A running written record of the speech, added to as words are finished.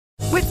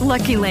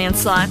Lucky Land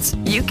Slots,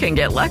 you can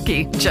get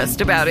lucky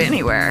just about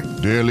anywhere.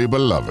 Dearly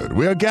beloved,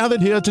 we are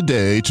gathered here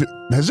today to...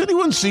 Has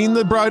anyone seen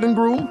the bride and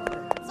groom?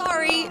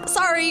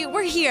 Sorry,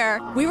 we're here.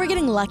 We were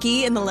getting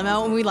lucky in the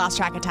limo and we lost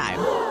track of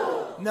time.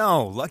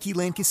 No, Lucky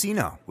Land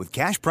Casino, with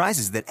cash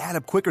prizes that add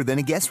up quicker than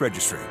a guest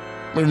registry.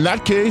 In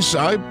that case,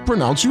 I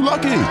pronounce you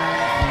lucky.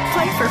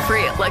 Play for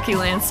free at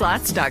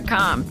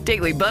LuckyLandSlots.com.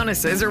 Daily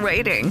bonuses are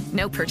waiting.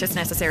 No purchase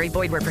necessary.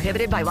 Void where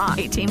prohibited by law.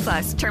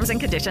 18+. Terms and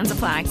conditions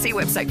apply. See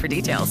website for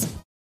details.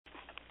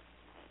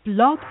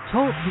 Blog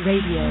Talk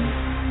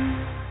Radio.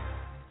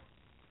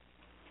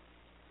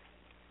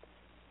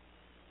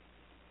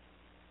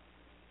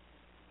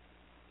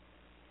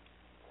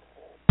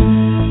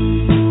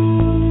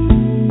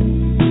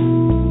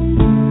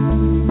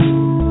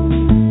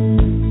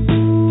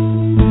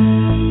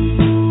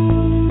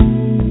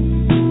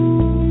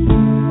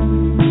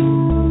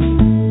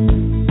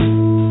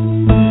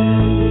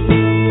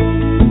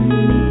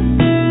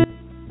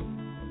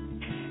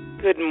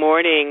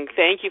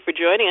 Thank you for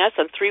joining us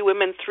on Three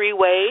Women, Three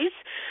Ways.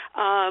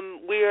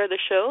 We are the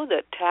show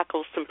that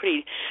tackles some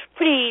pretty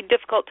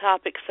difficult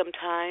topics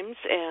sometimes,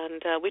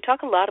 and we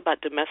talk a lot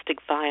about domestic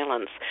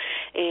violence.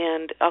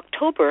 And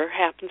October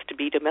happens to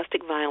be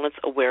Domestic Violence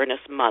Awareness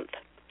Month.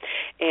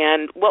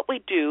 And what we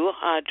do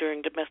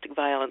during Domestic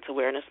Violence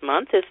Awareness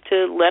Month is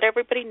to let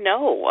everybody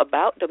know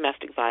about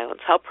domestic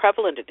violence, how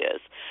prevalent it is.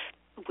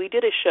 We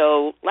did a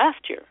show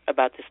last year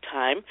about this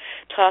time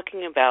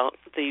talking about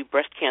the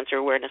Breast Cancer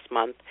Awareness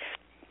Month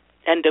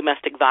and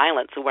Domestic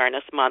Violence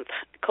Awareness Month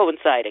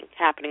coinciding,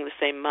 happening the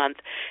same month.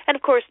 And,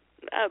 of course,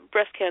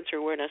 breast cancer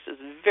awareness is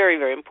very,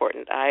 very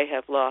important. I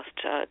have lost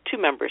two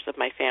members of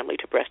my family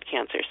to breast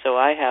cancer, so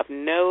I have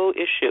no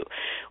issue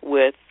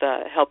with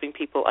helping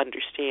people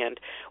understand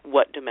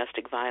what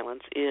domestic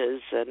violence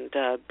is and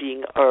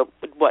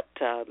what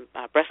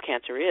breast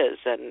cancer is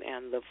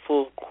and the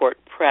full court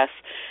press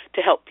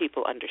to help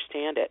people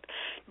understand it.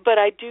 But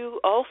I do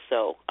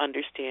also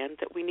understand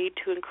that we need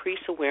to increase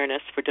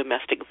awareness for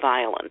domestic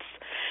violence.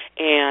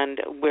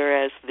 And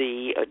whereas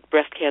the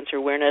breast cancer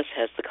awareness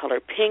has the color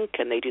pink,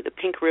 and they do the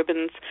pink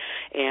ribbons,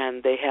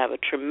 and they have a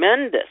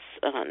tremendous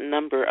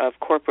number of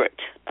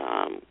corporate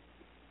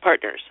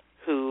partners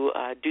who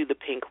do the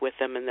pink with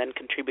them and then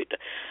contribute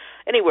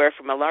anywhere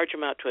from a large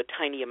amount to a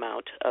tiny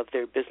amount of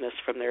their business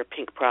from their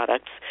pink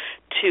products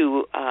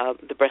to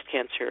the breast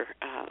cancer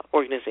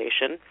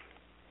organization.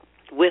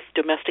 With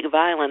domestic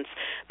violence,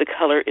 the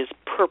color is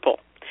purple.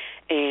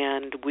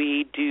 And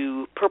we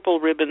do purple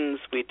ribbons,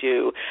 we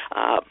do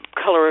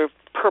color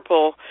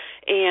purple,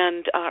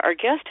 and our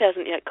guest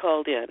hasn't yet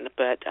called in,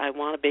 but I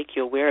want to make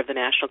you aware of the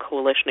National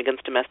Coalition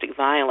Against Domestic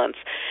Violence.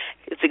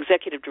 Its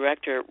Executive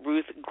Director,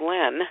 Ruth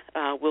Glenn,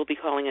 will be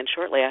calling in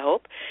shortly, I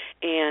hope,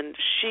 and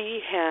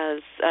she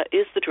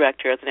is the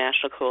director of the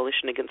National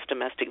Coalition Against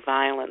Domestic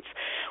Violence,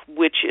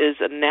 which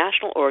is a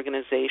national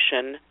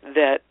organization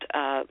that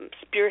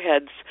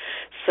spearheads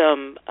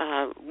some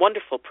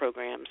wonderful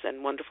programs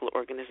and wonderful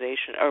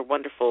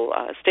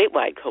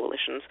statewide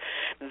coalitions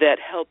that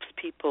helps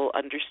people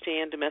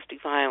understand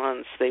domestic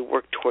violence. They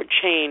work toward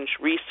change,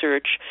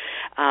 research,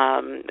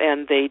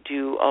 and they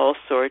do all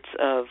sorts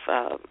of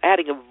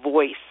adding a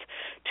voice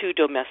to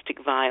domestic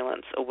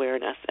violence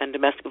awareness and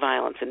domestic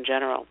violence in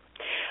general.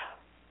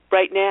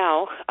 Right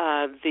now,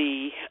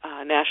 the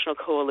National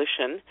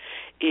Coalition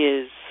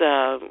is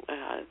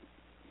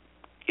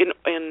in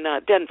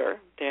Denver.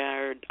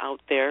 They're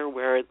out there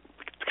where it's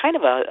kind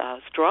of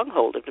a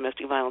stronghold of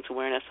domestic violence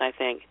awareness, I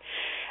think.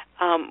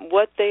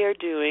 What they are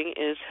doing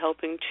is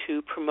helping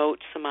to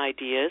promote some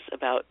ideas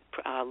about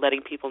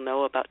letting people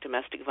know about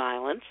domestic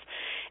violence.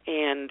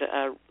 And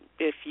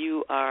if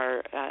you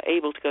are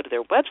able to go to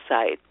their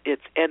website,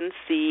 it's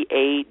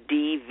ncadv.org.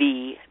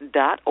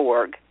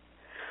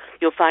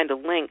 You'll find a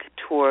link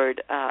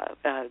toward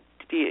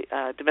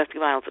Domestic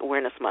Violence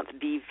Awareness Month,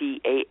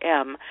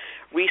 DVAM,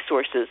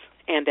 resources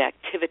and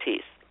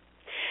activities.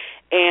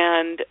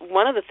 And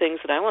one of the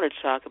things that I wanted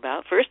to talk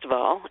about, first of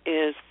all,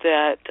 is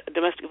that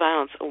Domestic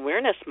Violence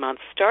Awareness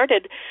Month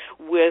started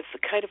with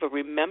kind of a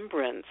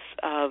remembrance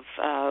of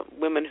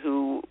women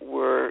who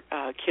were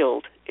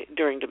killed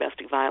during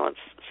domestic violence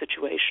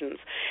situations.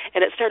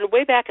 And it started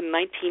way back in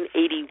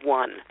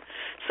 1981.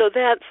 So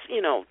that's,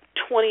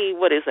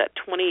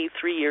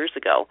 23 years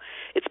ago.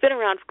 It's been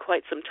around for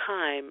quite some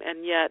time,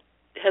 and yet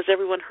has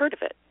everyone heard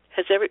of it?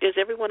 Is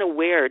everyone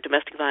aware of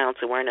Domestic Violence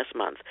Awareness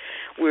Month?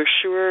 We're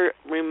sure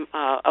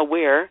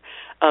aware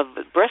of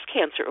Breast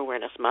Cancer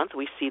Awareness Month.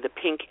 We see the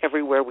pink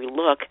everywhere we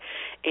look.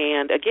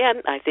 And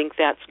again, I think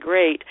that's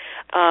great.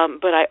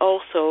 But I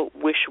also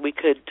wish we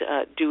could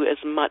do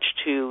as much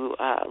to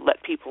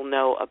let people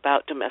know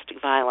about domestic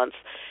violence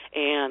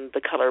and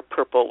the color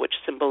purple, which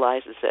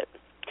symbolizes it.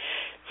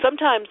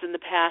 Sometimes in the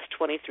past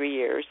 23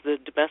 years, the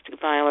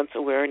Domestic Violence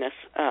Awareness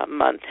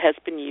Month has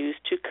been used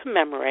to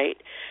commemorate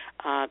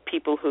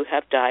people who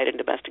have died in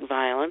domestic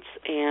violence,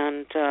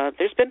 and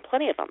there's been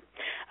plenty of them.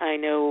 I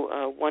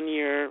know one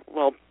year,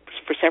 well,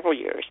 for several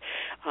years,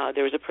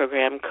 there was a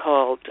program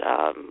called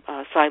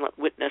Silent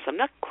Witness. I'm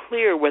not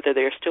clear whether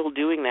they're still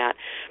doing that,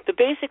 but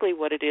basically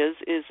what it is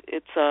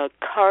it's a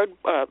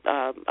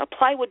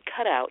plywood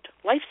cutout,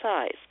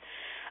 life-size,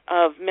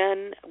 of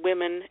men,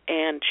 women,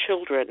 and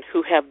children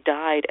who have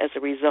died as a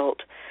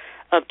result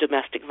of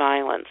domestic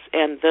violence.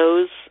 And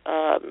those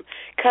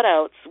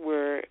cutouts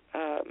were,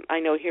 I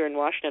know here in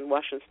Washington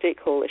State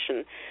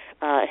Coalition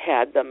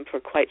had them for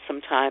quite some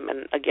time.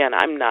 And again,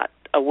 I'm not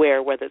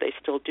aware whether they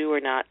still do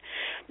or not.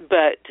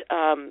 But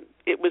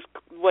it was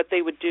what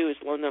they would do is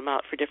loan them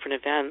out for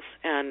different events,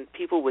 and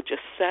people would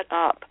just set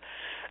up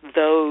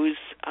those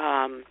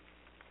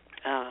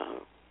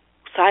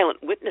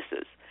silent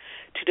witnesses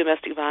to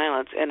domestic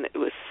violence, and it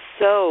was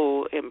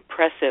so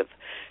impressive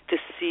to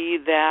see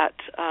that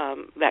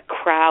that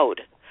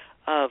crowd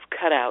of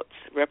cutouts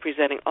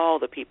representing all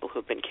the people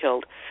who've been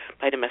killed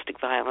by domestic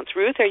violence.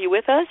 Ruth, are you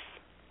with us?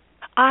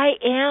 I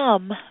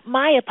am.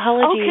 My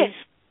apologies. Okay.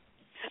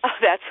 Oh,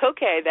 that's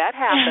okay. That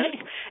happens.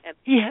 And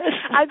yes.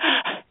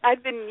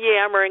 I've been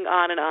yammering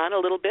on and on a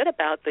little bit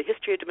about the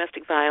history of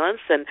domestic violence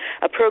and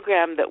a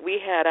program that we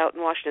had out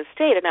in Washington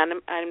State,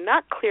 and I'm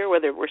not clear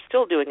whether we're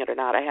still doing it or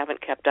not. I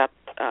haven't kept up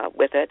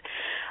with it,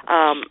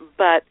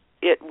 but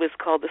it was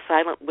called the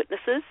Silent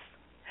Witnesses.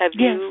 Have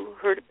you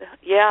heard?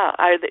 Yeah.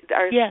 Are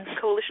yes. the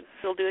coalition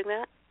still doing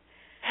that?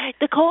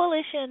 The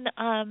coalition,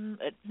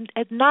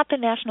 not the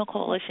national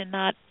coalition,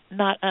 not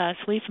us.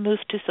 We've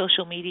moved to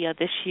social media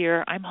this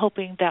year. I'm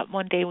hoping that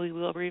one day we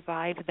will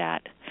revive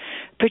that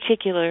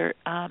particular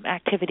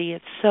activity.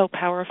 It's so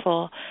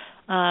powerful.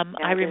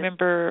 I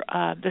remember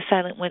the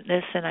Silent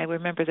Witness, and I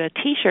remember the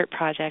T-shirt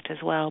project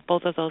as well.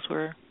 Both of those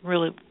were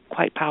really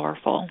quite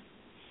powerful.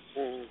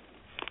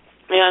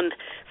 And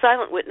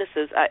Silent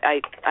Witnesses,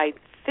 I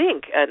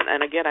think,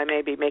 and again, I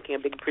may be making a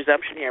big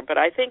presumption here, but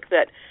I think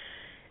that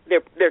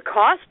they're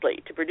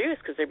costly to produce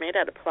because they're made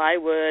out of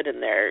plywood,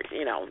 and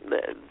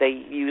they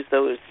use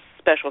those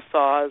special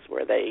saws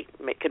where they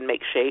can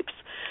make shapes.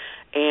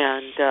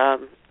 And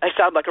I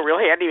sound like a real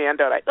handyman,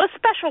 don't I? Those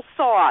special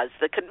saws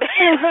that can make.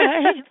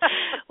 Right.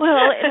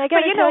 Well, and I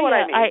got to tell what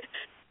I mean.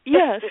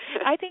 Yes,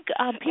 I think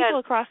people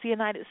across the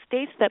United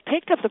States that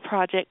picked up the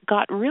project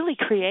got really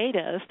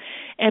creative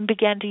and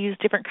began to use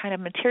different kind of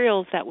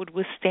materials that would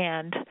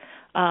withstand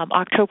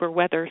October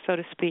weather, so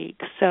to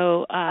speak.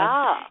 So.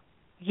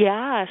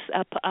 Yes,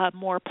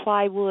 more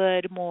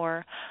plywood,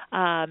 more.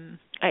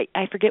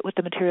 I forget what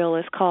the material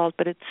is called,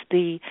 but it's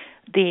the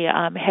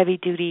heavy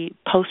duty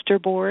poster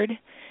board,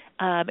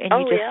 and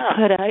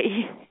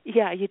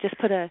you just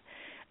put a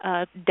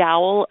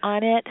dowel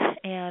on it,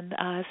 and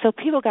so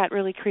people got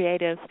really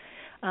creative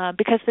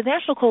because the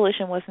National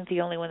Coalition wasn't the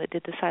only one that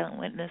did the Silent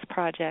Witness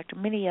project.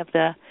 Many of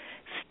the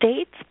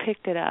states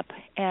picked it up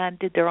and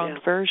did their own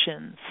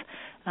versions.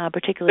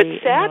 Particularly,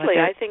 but sadly,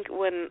 I think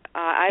when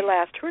I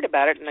last heard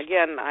about it, and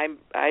again,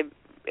 I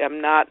am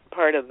not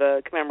part of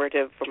the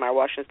commemorative from our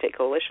Washington State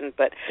Coalition,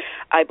 but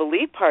I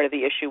believe part of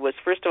the issue was,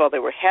 first of all, they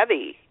were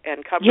heavy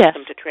and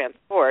cumbersome to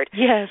transport.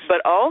 Yes.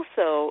 But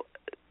also,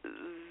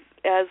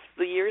 as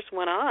the years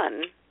went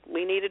on,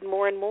 we needed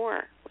more and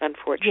more,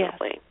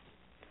 unfortunately.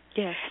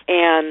 Yes.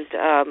 And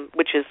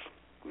which is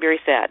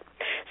very sad.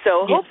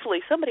 So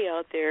hopefully somebody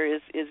out there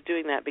is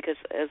doing that, because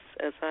as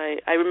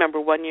I remember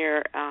one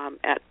year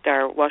at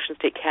our Washington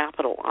State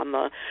Capitol on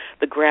the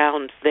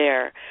grounds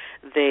there,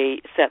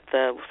 they set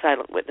the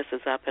Silent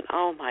Witnesses up, and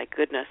oh my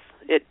goodness,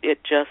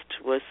 it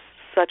just was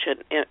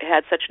it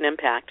had such an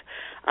impact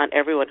on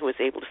everyone who was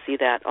able to see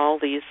that. All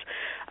these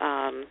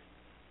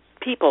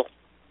people,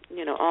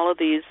 all of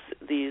these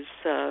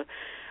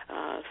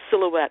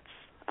silhouettes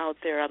out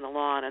there on the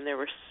lawn, and there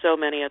were so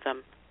many of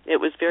them. It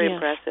was very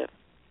impressive.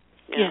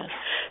 Yeah.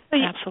 Yes, so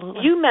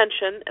absolutely. You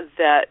mentioned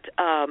that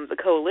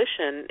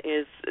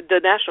the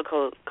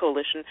National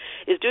Coalition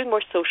is doing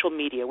more social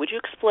media. Would you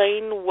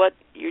explain what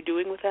you're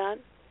doing with that?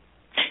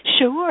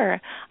 Sure.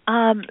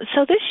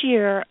 So this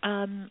year,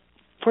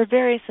 for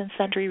various and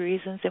sundry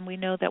reasons, and we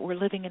know that we're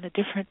living in a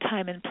different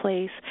time and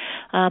place,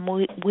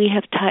 we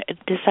have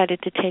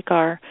decided to take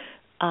our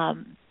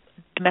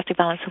Domestic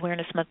Violence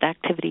Awareness Month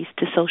activities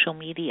to social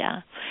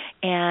media.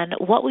 And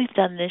what we've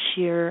done this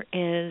year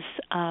is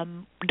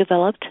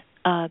developed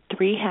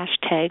 3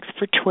 hashtags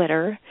for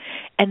Twitter,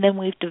 and then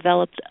we've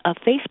developed a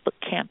Facebook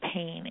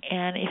campaign.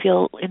 And if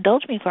you'll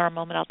indulge me for a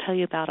moment, I'll tell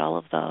you about all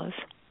of those.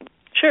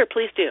 Sure,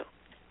 please do.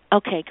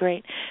 Okay,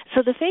 great.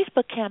 So the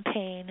Facebook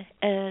campaign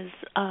is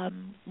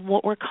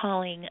what we're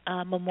calling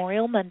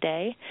Memorial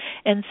Monday,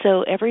 and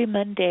so every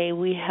Monday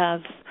we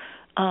have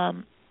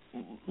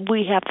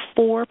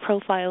 4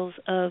 profiles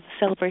of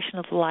celebration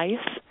of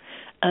life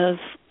of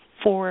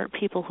 4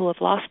 people who have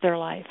lost their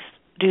lives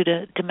due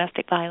to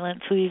domestic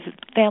violence.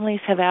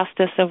 Families have asked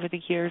us over the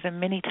years, and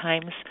many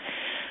times,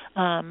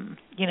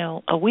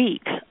 a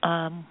week,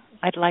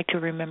 I'd like to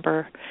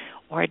remember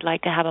or I'd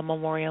like to have a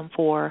memoriam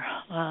for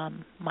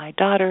my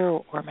daughter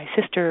or my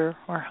sister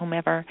or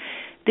whomever.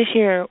 This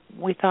year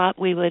we thought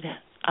we would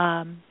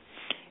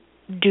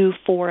do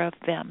 4 of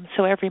them.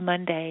 So every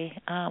Monday,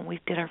 we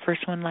did our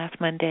first one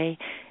last Monday,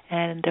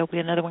 and there'll be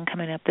another one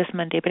coming up this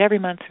Monday. But every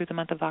month through the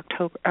month of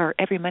October, or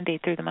every Monday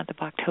through the month of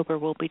October,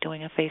 we'll be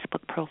doing a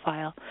Facebook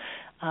profile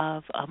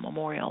of a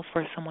memorial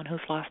for someone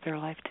who's lost their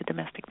life to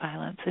domestic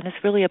violence. And it's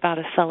really about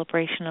a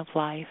celebration of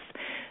life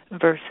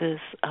versus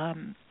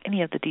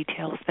any of the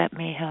details that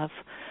may have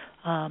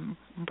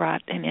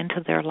brought an end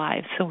to their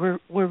lives. So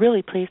we're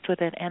really pleased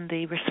with it, and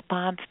the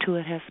response to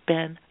it has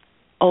been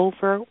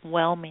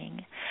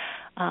overwhelming.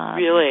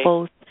 Really?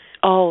 Both.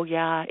 Oh,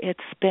 yeah, it's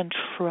been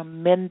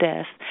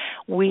tremendous.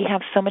 We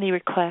have so many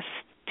requests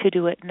to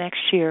do it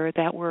next year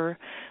that we're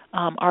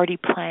already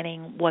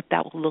planning what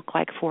that will look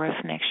like for us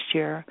next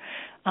year.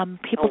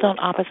 People don't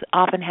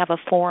often have a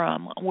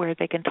forum where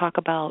they can talk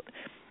about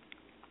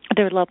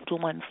their loved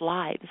ones'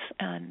 lives,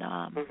 and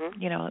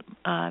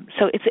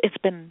so it's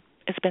been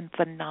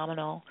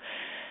phenomenal.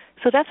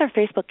 So that's our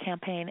Facebook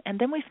campaign, and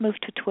then we've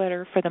moved to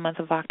Twitter for the month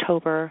of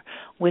October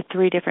with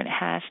 3 different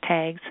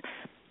hashtags.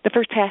 The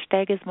first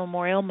hashtag is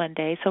Memorial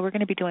Monday, so we're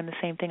going to be doing the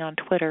same thing on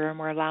Twitter, and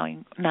we're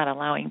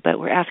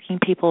we're asking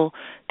people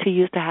to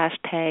use the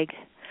hashtag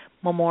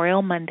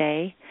Memorial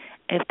Monday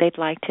if they'd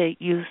like to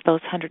use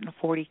those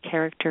 140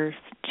 characters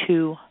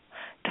to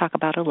talk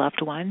about a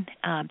loved one.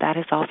 That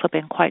has also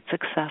been quite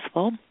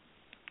successful.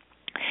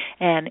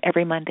 And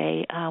every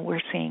Monday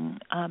we're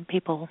seeing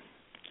people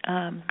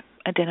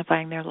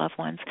identifying their loved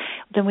ones.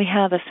 Then we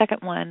have a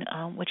second one,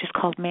 which is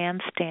called Man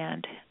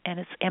Stand, and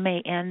it's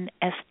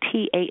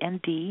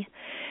MANSTAND,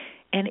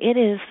 and it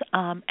is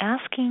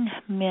asking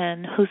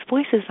men whose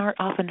voices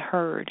aren't often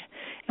heard,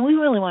 and we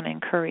really want to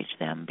encourage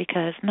them,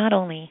 because not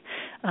only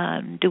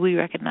do we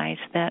recognize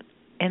that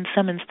in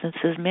some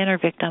instances men are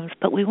victims,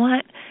 but we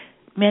want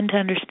men to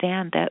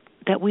understand that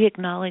we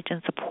acknowledge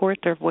and support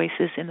their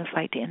voices in the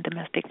fight to end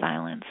domestic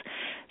violence.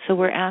 So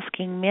we're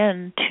asking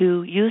men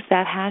to use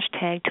that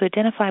hashtag to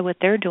identify what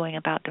they're doing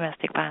about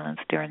domestic violence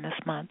during this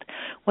month,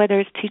 whether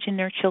it's teaching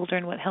their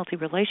children what healthy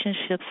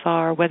relationships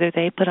are, whether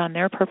they put on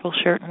their purple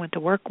shirt and went to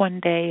work one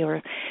day,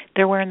 or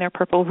they're wearing their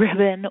purple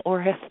ribbon,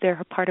 or if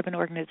they're a part of an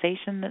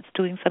organization that's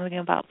doing something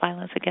about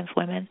violence against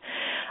women.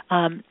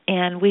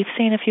 And we've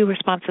seen a few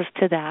responses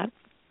to that.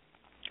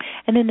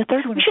 And then the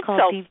third one is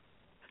called...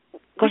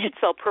 We should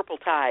sell purple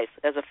ties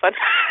as a fun...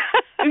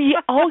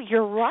 Yeah,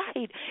 you're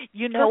right.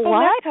 You know purple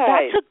what?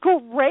 Neckties. That's a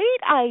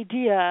great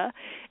idea.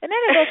 And I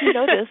don't know if you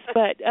know this,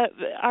 but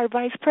our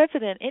vice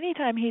president,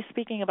 anytime he's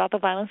speaking about the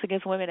Violence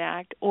Against Women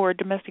Act or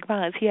domestic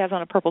violence, he has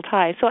on a purple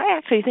tie. So I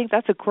actually think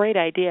that's a great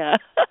idea.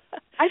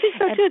 I think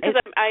so too, because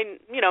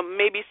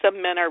maybe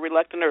some men are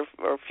reluctant or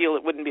feel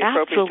it wouldn't be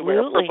appropriate to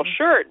wear a purple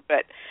shirt,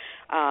 but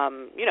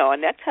a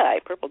necktie,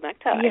 purple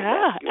necktie.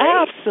 Yeah,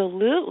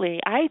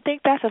 absolutely. I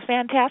think that's a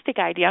fantastic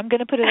idea. I'm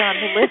going to put it on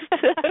the list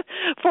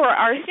for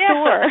our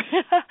store, and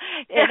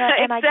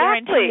exactly. I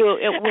guarantee you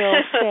it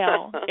will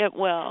sell. It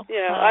will.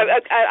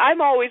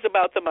 I'm always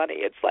about the money.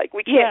 It's like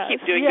we can't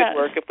keep doing good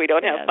work if we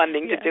don't have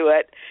funding to do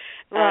it.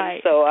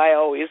 Right. So I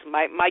always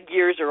my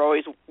gears are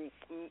always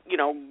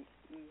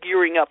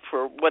gearing up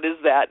for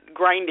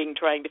grinding,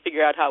 trying to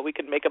figure out how we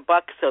can make a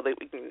buck so that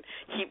we can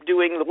keep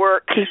doing the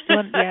work.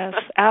 Yes,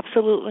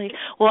 absolutely.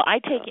 Well, I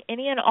take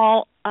any and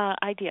all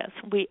ideas.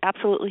 We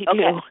absolutely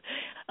do.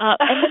 And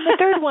then the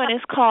third one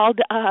is called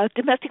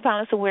Domestic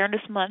Violence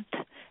Awareness Month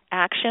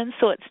Action.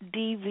 So it's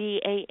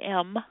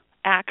DVAM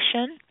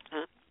Action.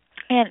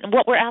 And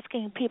what we're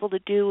asking people to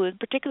do, in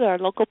particular our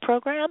local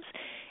programs,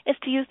 is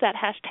to use that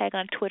hashtag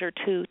on Twitter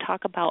to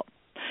talk about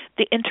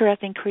the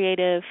interesting,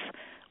 creative,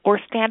 or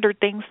standard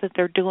things that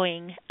they're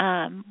doing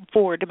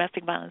for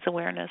Domestic Violence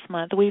Awareness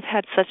Month. We've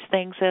had such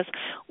things as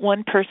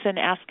one person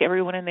asked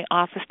everyone in the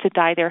office to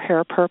dye their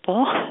hair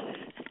purple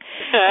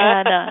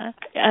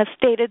and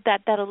stated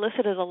that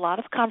elicited a lot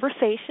of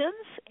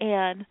conversations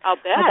and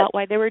about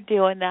why they were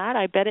doing that.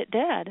 I bet it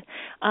did.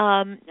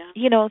 So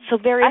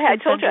various... I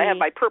told you I have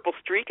my purple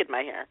streak in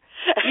my hair.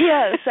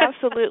 Yes,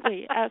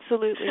 absolutely,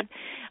 absolutely.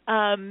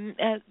 Some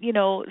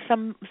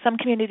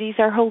communities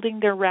are holding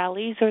their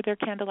rallies or their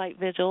candlelight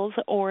vigils,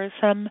 or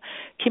some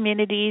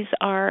communities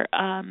are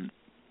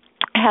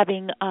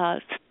having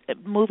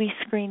movie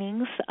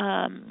screenings,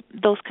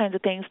 those kinds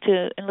of things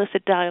to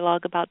elicit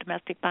dialogue about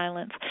domestic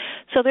violence.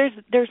 So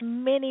there's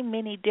many,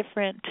 many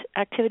different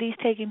activities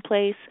taking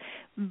place,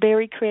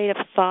 very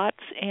creative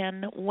thoughts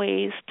and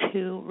ways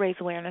to raise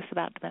awareness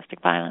about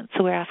domestic violence.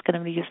 So we're asking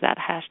them to use that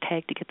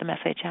hashtag to get the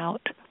message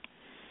out.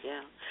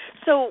 Yeah.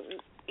 So,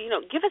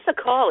 give us a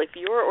call if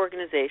your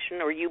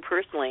organization or you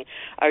personally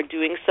are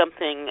doing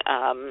something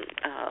a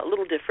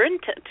little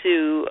different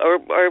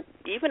or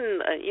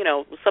even,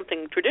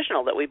 something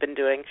traditional that we've been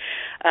doing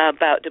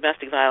about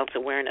domestic violence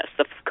awareness.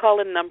 The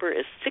call-in number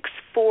is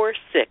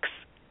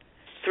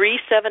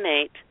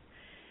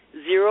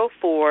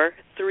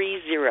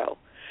 646-378-0430.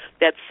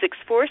 That's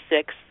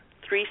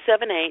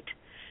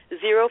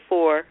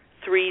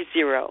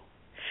 646-378-0430.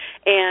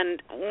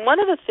 And one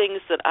of the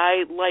things that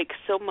I like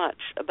so much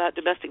about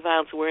Domestic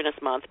Violence Awareness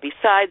Month,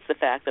 besides the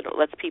fact that it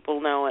lets people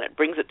know and it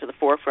brings it to the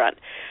forefront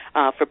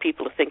for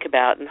people to think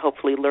about and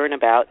hopefully learn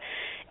about,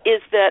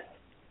 is that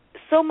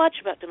so much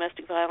about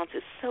domestic violence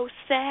is so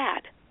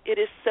sad. It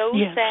is so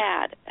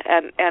sad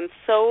and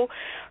so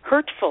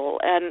hurtful.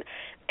 And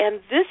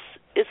this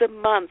is a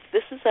month.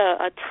 This is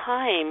a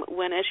time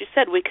when, as you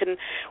said, we can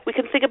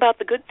think about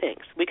the good things.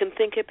 We can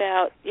think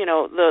about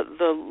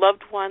the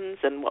loved ones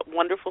and what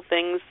wonderful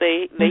things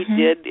they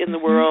did in the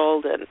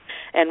world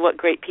and what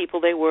great people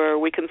they were.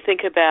 We can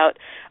think about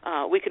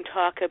we can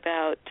talk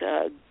about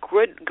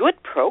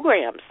good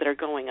programs that are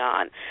going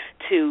on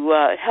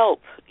to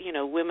help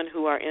women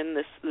who are in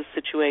this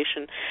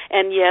situation.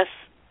 And yes,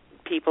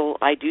 people,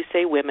 I do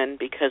say women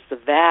because the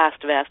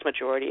vast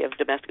majority of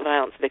domestic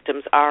violence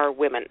victims are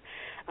women.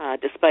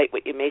 Despite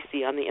what you may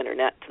see on the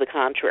internet to the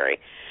contrary.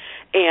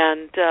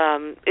 And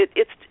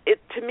it's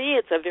to me,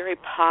 it's a very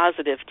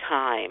positive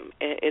time.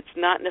 It's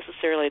not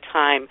necessarily a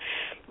time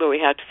where we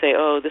have to say,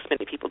 oh, this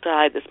many people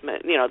died, this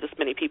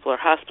many people are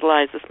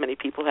hospitalized, this many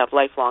people have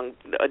lifelong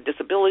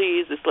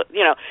disabilities.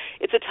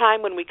 It's a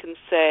time when we can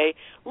say,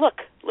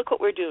 look what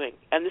we're doing,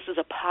 and this is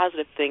a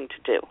positive thing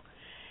to do,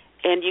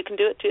 and you can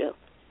do it too.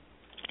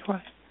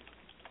 Right.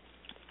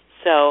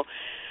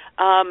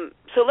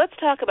 So let's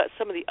talk about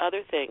some of the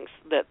other things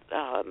that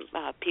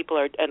people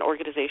and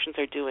organizations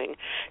are doing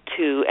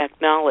to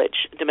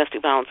acknowledge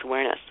Domestic Violence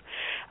Awareness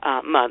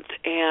Month.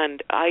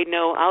 And I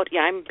know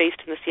I'm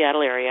based in the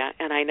Seattle area,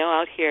 and I know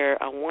out here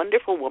a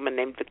wonderful woman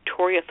named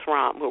Victoria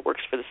Throm, who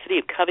works for the city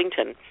of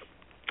Covington,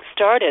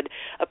 started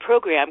a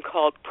program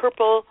called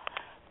Purple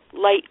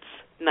Lights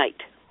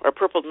Night, or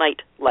Purple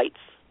Night Lights.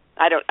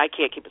 I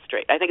can't keep it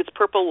straight. I think it's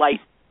Purple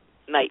Light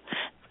Nights.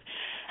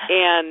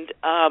 And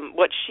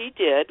what she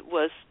did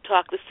was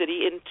talk the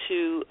city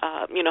into,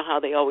 how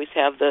they always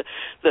have the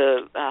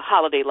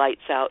holiday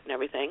lights out and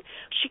everything.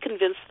 She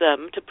convinced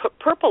them to put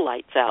purple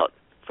lights out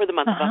for the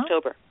month of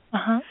October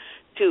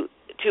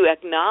to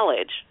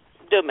acknowledge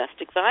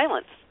Domestic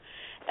Violence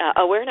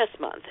Awareness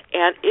Month.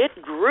 And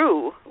it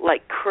grew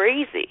like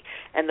crazy.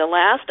 And the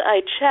last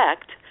I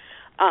checked,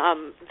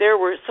 there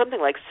were something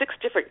like 6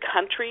 different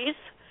countries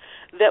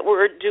that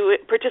were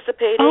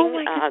participating. Oh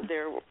my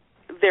goodness.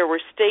 There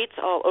were states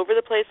all over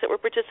the place that were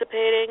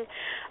participating.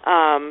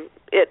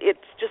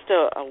 It's just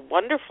a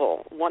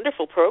wonderful,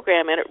 wonderful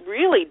program, and it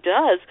really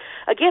does.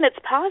 Again, it's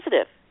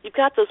positive. You've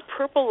got those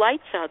purple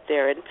lights out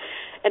there,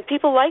 and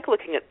people like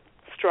looking at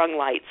strung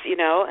lights,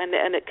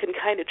 and it can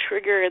kind of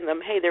trigger in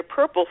them, hey, they're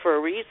purple for a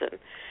reason,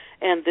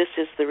 and this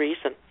is the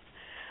reason.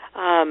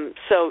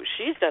 So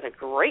she's done a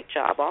great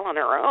job all on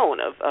her own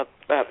of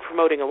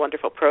promoting a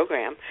wonderful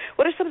program.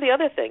 What are some of the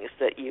other things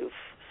that you've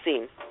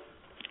seen?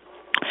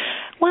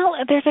 Well,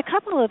 there's a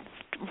couple of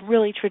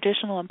really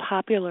traditional and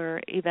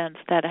popular events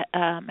that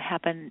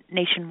happen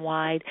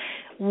nationwide.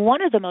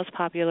 One of the most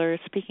popular,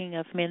 speaking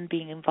of men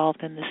being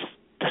involved in this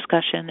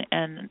discussion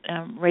and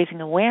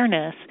raising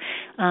awareness,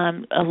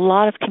 a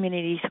lot of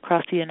communities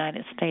across the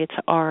United States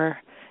are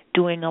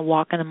doing a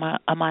walk in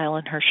a mile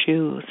in her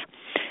shoes.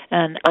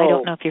 And I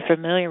don't know if you're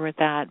familiar with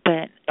that,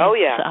 but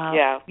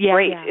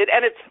great.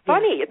 And it's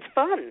funny. Yeah. It's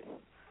fun.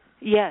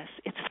 Yes,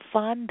 it's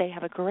fun. They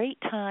have a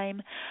great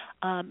time.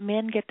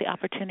 Men get the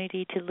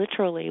opportunity to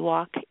literally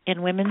walk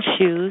in women's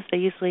shoes. They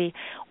usually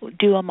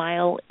do a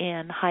mile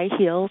in high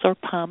heels or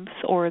pumps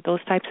or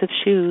those types of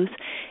shoes,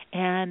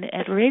 and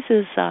it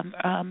raises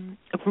a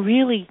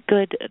really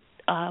good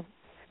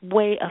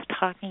way of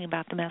talking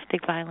about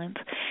domestic violence.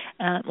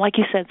 Like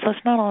you said, so it's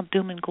not all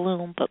doom and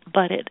gloom,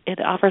 but it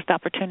offers the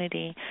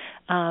opportunity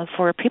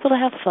for people to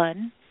have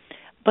fun,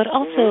 but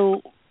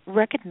also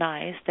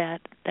recognize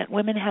that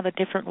women have a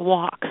different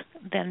walk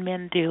than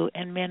men do,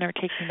 and men are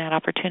taking that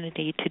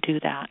opportunity to do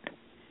that.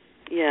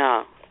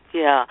 Yeah.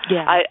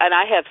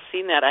 I have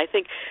seen that. I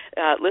think,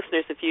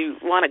 listeners, if you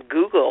want to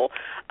Google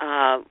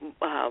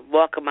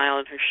walk a mile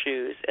in her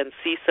shoes and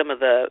see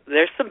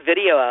there's some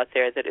video out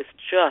there that is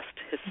just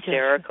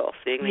hysterical,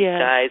 seeing these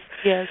guys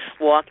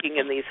walking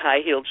in these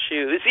high-heeled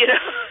shoes,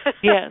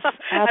 Yes,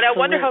 absolutely. And I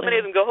wonder how many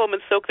of them go home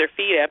and soak their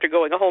feet after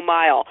going a whole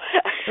mile.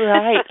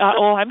 Right.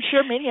 I'm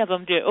sure many of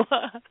them do.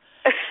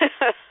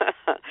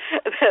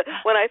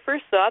 When I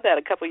first saw that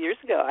a couple years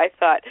ago, I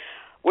thought,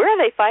 where are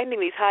they finding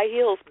these high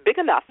heels big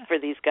enough for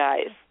these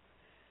guys?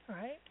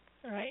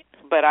 Right.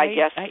 But I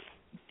guess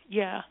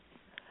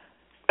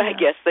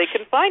they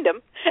can find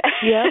them.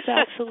 Yes,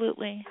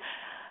 absolutely.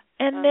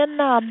 And then,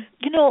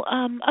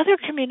 other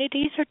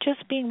communities are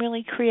just being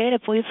really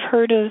creative. We've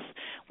heard of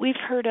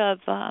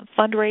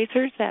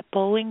fundraisers at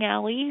bowling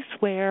alleys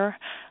where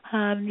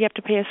you have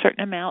to pay a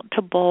certain amount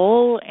to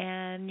bowl,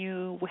 and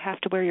you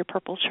have to wear your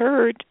purple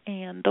shirt,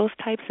 and those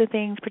types of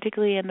things,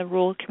 particularly in the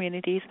rural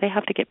communities. They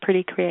have to get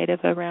pretty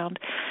creative around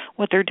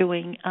what they're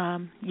doing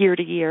year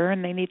to year,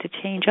 and they need to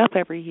change up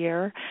every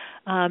year.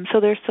 So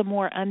there's some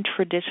more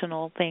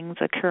untraditional things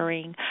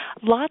occurring.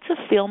 Lots of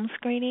film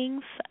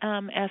screenings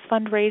as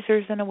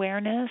fundraisers and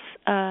awareness.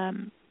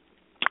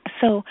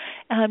 So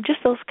just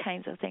those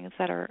kinds of things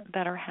that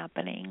are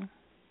happening.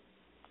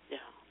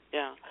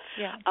 Yeah.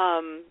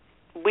 Yeah.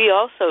 We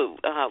also,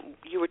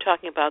 you were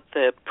talking about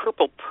the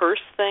purple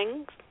purse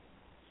thing.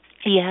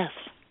 Yes.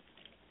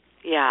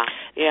 Yeah.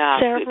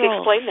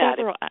 Explain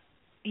that.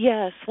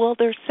 Yes. Well,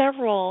 there's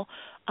several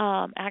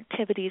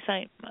activities.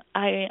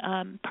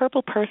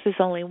 Purple Purse is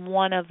only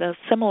one of the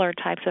similar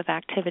types of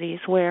activities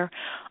where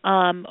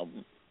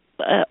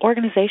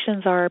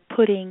organizations are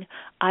putting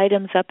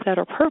items up that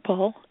are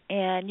purple,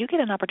 and you get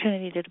an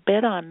opportunity to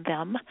bid on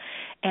them,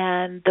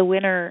 and the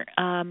winner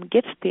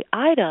gets the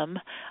item,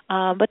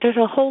 but there's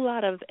a whole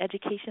lot of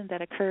education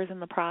that occurs in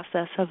the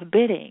process of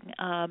bidding,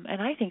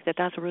 and I think that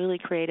that's really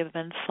creative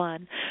and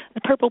fun.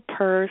 The Purple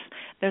Purse,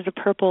 there's a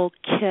purple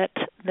kit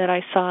that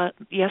I saw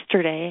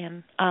yesterday,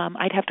 and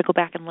I'd have to go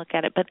back and look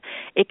at it, but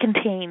it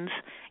contains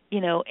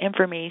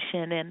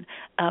information and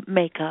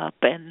makeup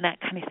and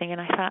that kind of thing.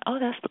 And I thought, oh,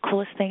 that's the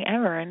coolest thing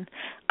ever. And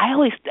I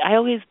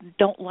always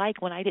don't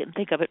like when I didn't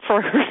think of it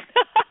first.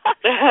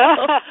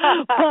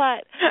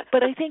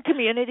 But I think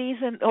communities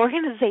and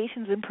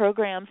organizations and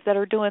programs that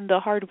are doing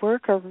the hard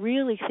work are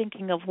really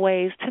thinking of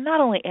ways to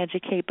not only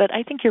educate, but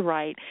I think you're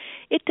right.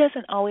 It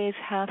doesn't always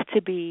have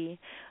to be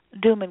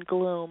doom and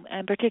gloom,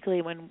 and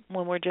particularly when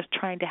we're just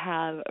trying to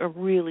have a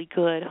really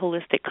good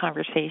holistic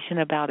conversation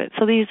about it.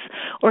 So these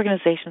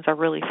organizations are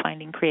really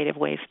finding creative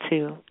ways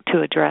to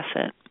address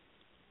it.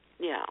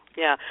 Yeah.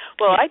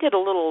 Well, I did a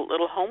little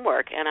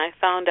homework, and I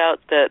found out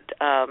that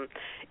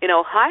in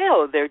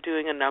Ohio they're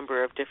doing a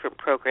number of different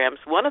programs.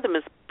 One of them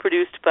is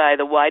produced by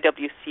the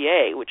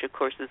YWCA, which of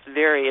course is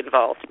very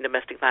involved in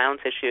domestic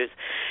violence issues.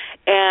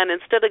 And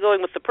instead of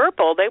going with the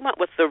purple, they went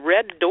with the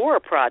Red Door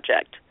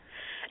Project.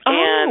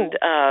 And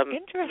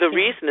the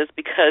reason is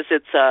because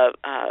it's a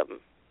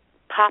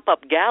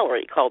pop-up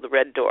gallery called the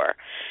Red Door,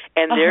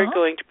 and they're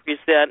going to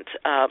present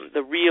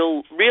the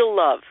real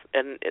love.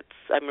 And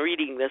I'm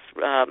reading this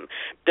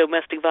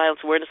Domestic Violence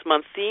Awareness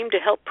Month theme to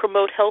help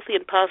promote healthy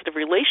and positive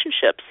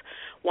relationships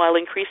while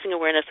increasing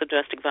awareness of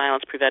domestic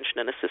violence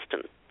prevention and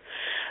assistance.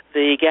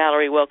 The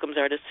gallery welcomes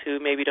artists who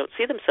maybe don't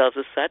see themselves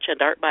as such,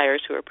 and art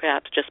buyers who are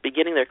perhaps just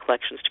beginning their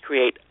collections to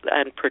create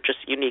and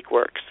purchase unique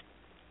works.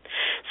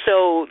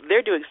 So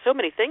they're doing so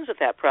many things with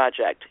that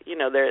project.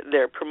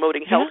 They're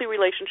promoting healthy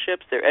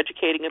relationships. They're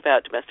educating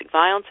about domestic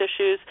violence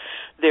issues.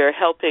 They're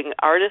helping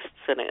artists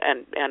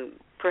and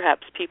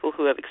perhaps people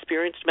who have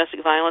experienced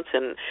domestic violence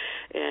in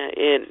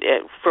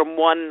from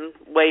one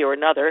way or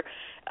another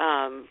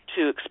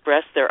to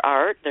express their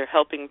art. They're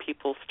helping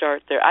people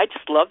start their. I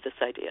just love this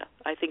idea.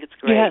 I think it's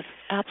great. Yes,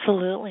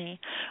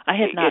 absolutely. I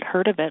had not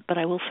heard of it, but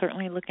I will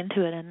certainly look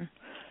into it and.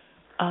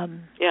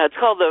 It's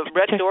called the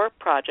Red Door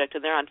Project,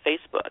 and they're on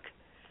Facebook.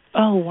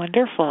 Oh,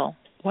 wonderful.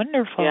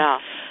 Yeah.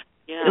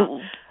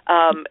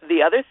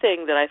 The other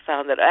thing that I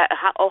found that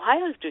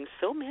Ohio is doing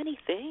so many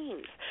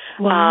things.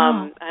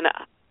 Wow. And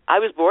I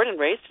was born and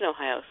raised in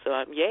Ohio, so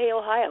yay,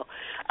 Ohio.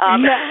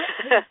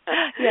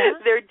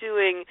 They're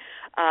doing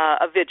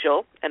a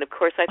vigil, and of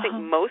course I think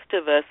most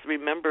of us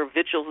remember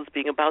vigils as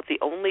being about the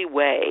only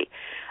way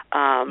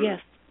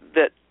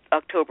that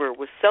October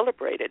was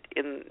celebrated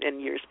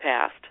in years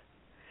past.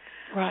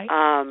 Right.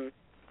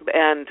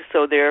 And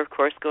so they're, of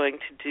course, going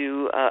to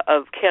do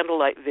a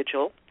candlelight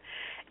vigil,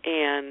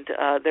 and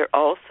they're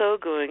also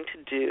going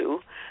to do,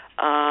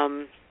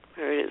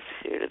 where it is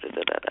here,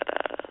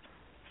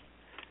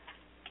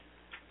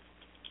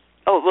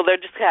 Oh, well, they're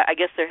just, I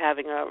guess they're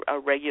having a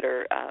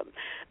regular,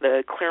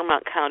 the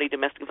Claremont County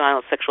Domestic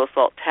Violence Sexual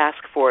Assault Task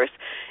Force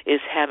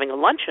is having a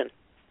luncheon.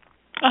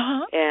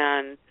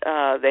 And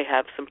they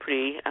have some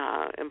pretty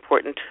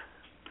important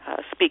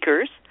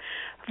speakers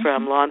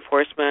from law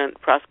enforcement,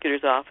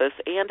 prosecutor's office,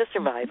 and a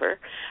survivor.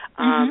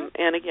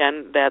 And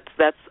again,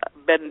 that's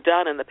been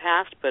done in the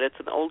past, but it's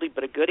an oldie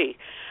but a goodie.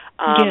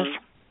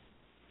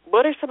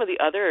 What are some of the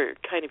other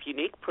kind of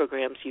unique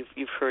programs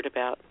you've heard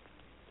about?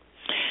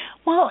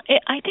 Well,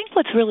 I think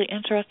what's really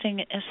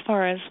interesting as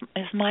far as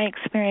my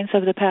experience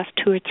over the past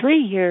 2 or 3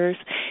 years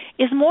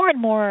is more and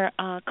more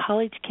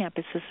college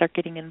campuses are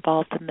getting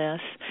involved in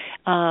this,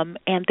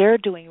 and they're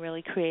doing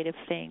really creative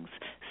things,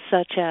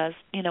 such as,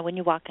 when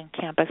you walk on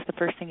campus, the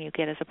first thing you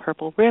get is a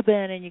purple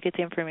ribbon, and you get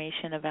the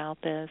information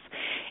about this.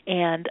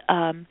 And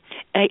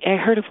I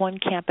heard of one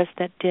campus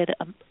that did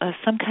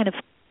some kind of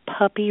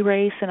puppy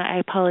race, and I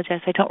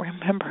apologize, I don't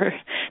remember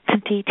the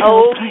details.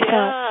 Oh,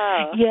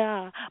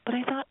 but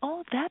I thought,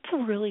 that's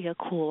really a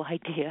cool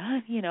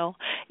idea.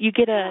 You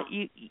get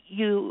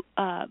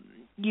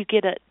you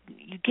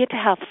get to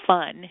have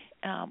fun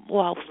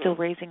while still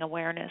raising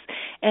awareness.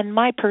 And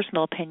my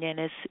personal opinion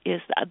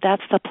is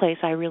that's the place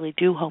I really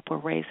do hope we're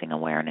raising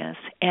awareness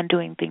and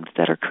doing things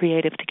that are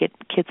creative to get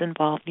kids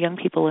involved, young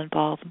people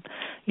involved,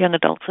 young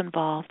adults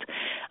involved.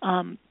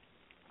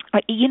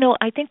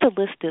 I think the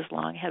list is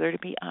long, Heather, to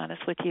be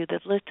honest with you. The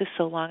list is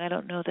so long, I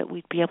don't know that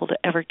we'd be able to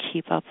ever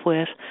keep up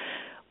with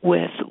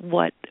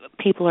what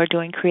people are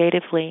doing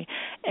creatively.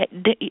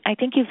 I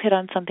think you've hit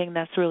on something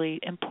that's really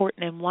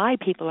important, and why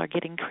people are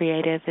getting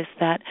creative is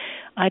that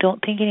I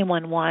don't think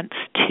anyone wants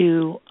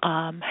to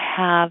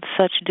have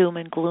such doom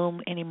and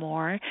gloom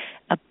anymore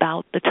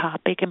about the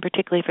topic, and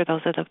particularly for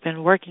those that have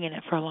been working in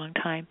it for a long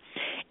time.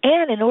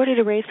 And in order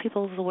to raise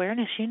people's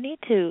awareness, you need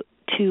to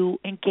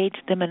engage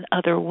them in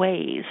other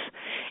ways.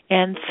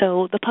 And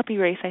so the puppy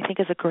race, I think,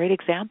 is a great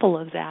example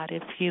of that.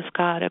 If you've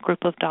got a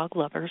group of dog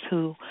lovers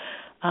who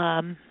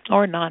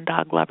or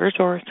non-dog lovers,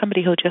 or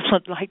somebody who just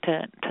would like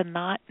to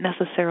not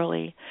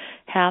necessarily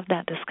have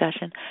that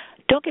discussion.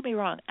 Don't get me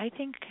wrong. I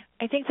think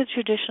the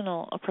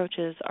traditional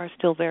approaches are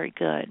still very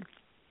good.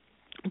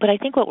 But I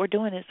think what we're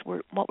doing is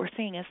what we're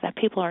seeing is that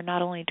people are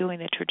not only doing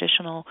the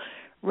traditional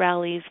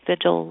rallies,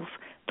 vigils,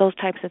 those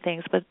types of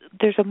things, but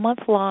there's a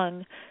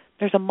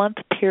month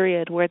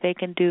period where they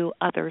can do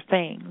other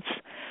things.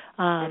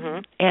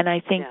 And I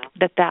think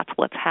that that's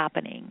what's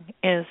happening,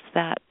 is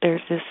that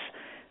there's this,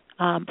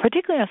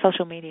 particularly on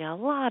social media, a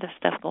lot of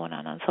stuff going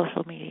on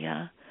social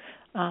media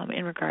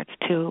in regards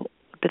to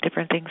the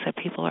different things that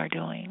people are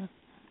doing.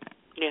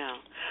 Yeah.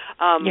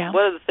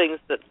 One of the things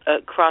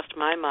that crossed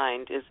my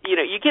mind is,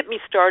 you get me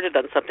started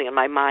on something and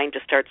my mind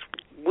just starts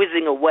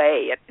whizzing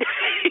away at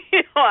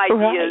ideas.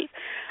 Right.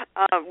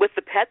 With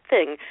the pet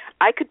thing,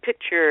 I could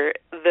picture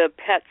the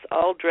pets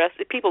all dressed.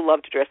 People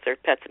love to dress their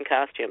pets in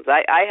costumes.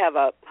 I have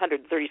a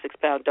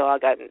 136-pound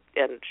dog,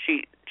 and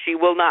she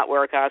will not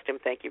wear a costume,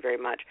 thank you very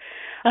much.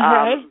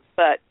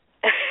 But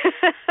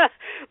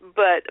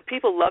but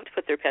people love to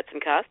put their pets in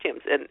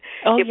costumes, and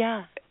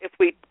if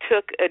we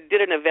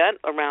did an event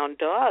around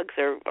dogs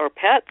or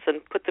pets and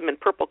put them in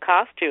purple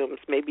costumes,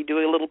 maybe do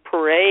a little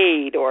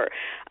parade, or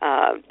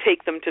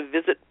take them to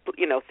visit,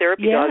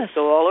 therapy dogs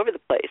go all over the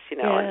place,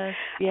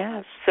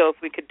 Yes. So if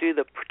we could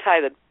tie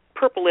the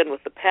purple in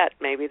with the pet,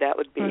 maybe that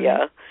would be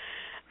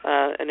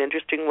an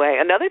interesting way.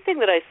 Another thing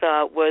that I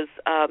saw was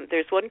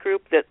there's one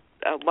group that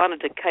wanted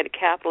to kind of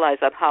capitalize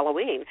on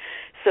Halloween,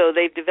 so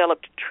they've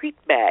developed treat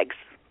bags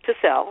to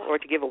sell or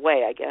to give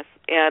away, I guess,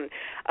 and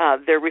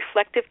they're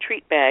reflective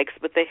treat bags,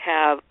 but they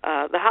have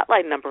the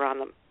hotline number on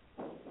them.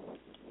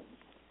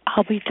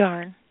 I'll be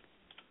darned.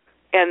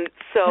 And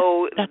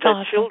so That's the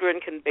awesome. children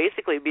can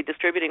basically be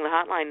distributing the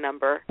hotline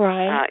number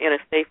in a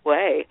safe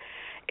way.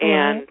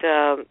 And,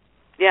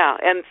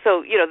 and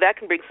so, that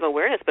can bring some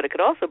awareness, but it could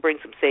also bring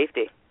some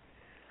safety,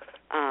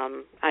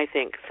 I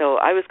think. So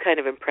I was kind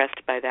of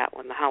impressed by that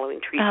one, the Halloween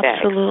treat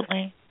bag.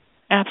 Absolutely.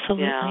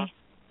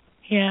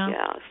 Yeah.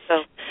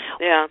 So,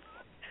 yeah.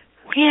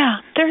 Yeah.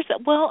 There's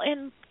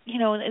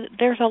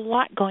a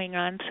lot going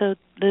on, so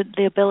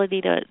the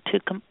ability to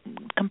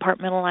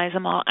compartmentalize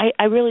them all.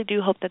 I really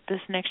do hope that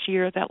this next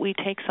year that we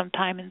take some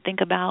time and think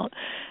about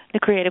the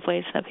creative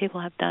ways that people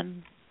have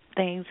done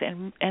things,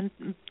 and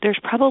there's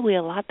probably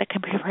a lot that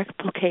can be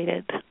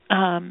replicated,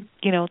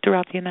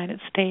 throughout the United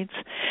States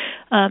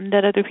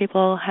that other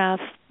people have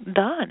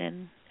done.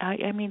 And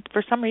I mean,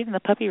 for some reason, the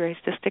puppy race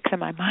just sticks in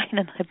my mind,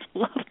 and I'd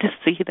love to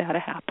see that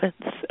happen.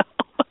 So.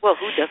 Well,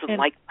 who doesn't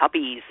like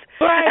puppies?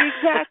 Right,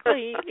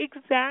 exactly.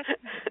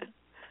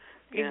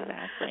 Yeah.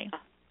 Exactly.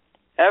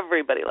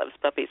 Everybody loves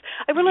puppies.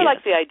 I really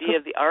like the idea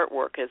of the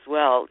artwork as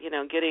well.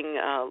 Getting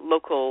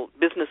local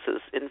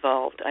businesses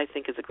involved, I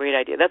think, is a great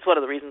idea. That's one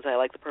of the reasons I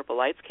like the Purple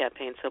Lights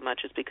campaign so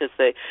much, is because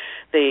they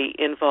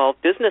involve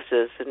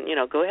businesses. And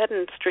go ahead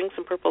and string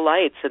some purple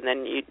lights, and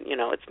then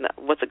it's not,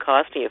 what's it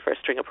costing you for a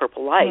string of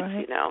purple lights?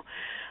 Right.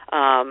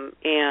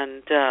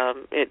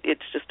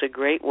 It's just a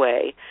great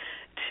way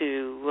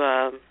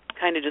to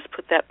kind of just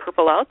put that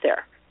purple out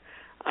there.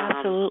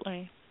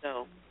 Absolutely.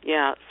 So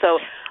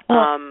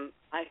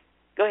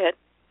go ahead.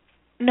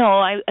 No,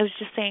 I was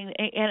just saying,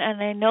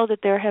 and I know that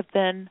there have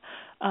been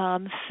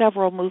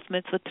several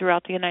movements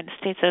throughout the United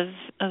States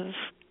of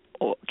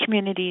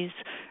communities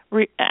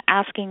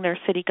asking their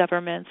city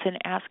governments and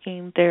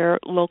asking their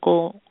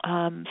local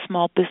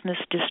small business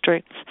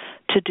districts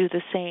to do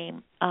the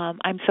same.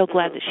 I'm so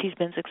glad that she's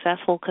been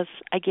successful, because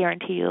I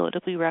guarantee you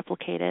it'll be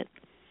replicated.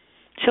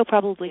 She'll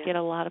probably get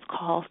a lot of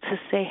calls to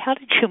say, "How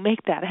did you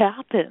make that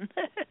happen?"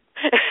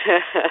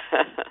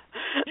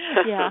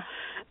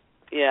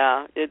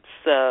 Yeah, it's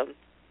an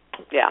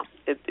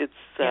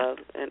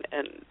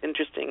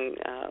interesting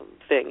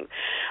thing.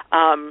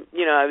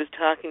 I was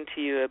talking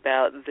to you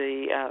about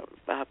the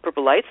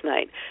Purple Lights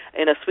Night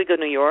in Oswego,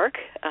 New York.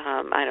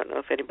 I don't know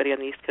if anybody on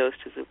the East Coast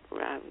is.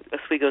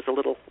 Oswego's a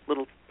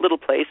little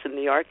place in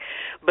New York,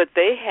 but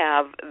they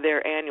have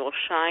their annual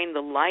Shine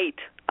the Light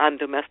on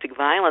Domestic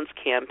Violence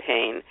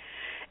campaign,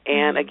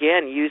 and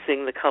again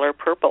using the color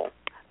purple.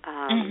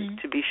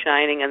 To be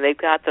shining, and they've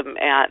got them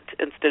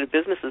instead of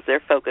businesses, they're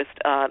focused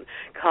on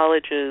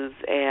colleges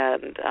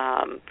and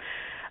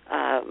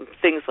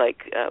things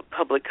like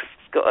public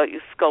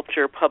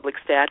sculpture, public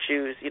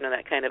statues,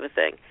 that kind of a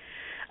thing.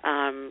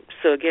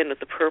 So again, with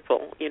the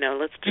purple,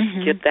 let's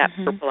just get that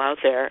purple out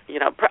there.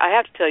 I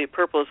have to tell you,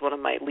 purple is one of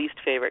my least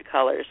favorite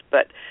colors,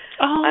 but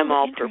I'm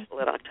all purple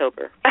in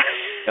October.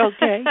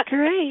 Okay,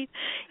 great.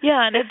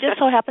 Yeah, and it just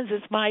so happens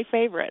it's my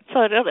favorite,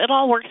 so it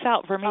all works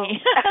out for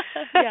me.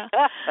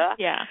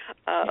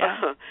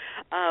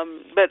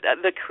 But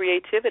the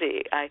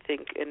creativity, I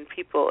think, in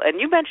people, and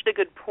you mentioned a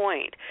good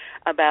point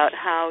about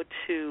how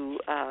to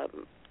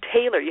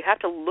tailor. You have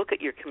to look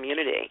at your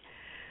community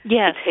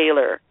Yes. to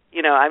tailor.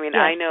 You know, I mean,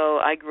 Yes. I know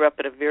I grew up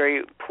in a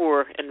very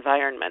poor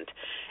environment,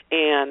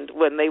 and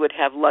when they would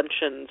have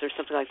luncheons or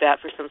something like that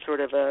for some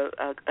sort of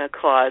a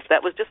cause,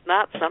 that was just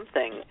not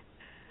something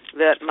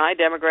that my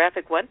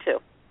demographic went to.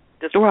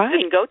 Just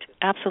didn't go to.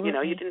 Absolutely. You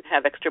know, you didn't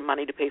have extra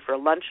money to pay for a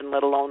luncheon,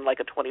 let alone like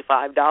a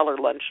 $25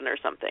 luncheon or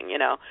something, you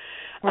know.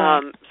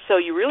 Right. So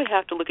you really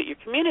have to look at your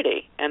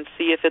community and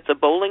see if it's a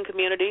bowling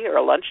community or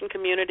a luncheon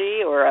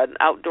community or an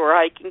outdoor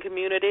hiking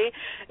community.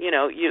 You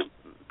know,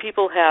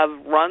 people have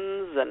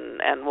runs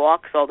and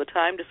walks all the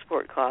time to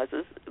support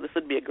causes. This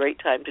would be a great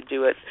time to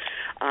do it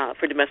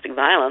for domestic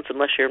violence,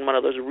 unless you're in one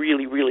of those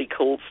really, really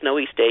cold,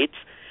 snowy states.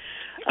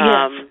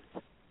 Yes.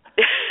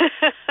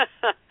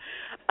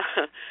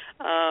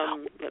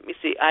 Let me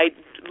see. I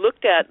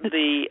looked at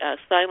the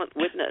Silent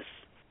Witness,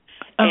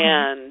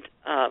 and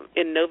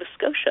in Nova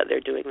Scotia they're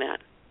doing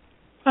that.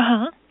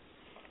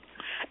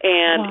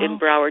 And in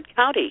Broward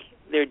County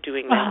they're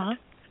doing that.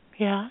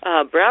 Yeah.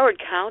 Broward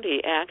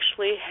County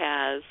actually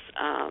has,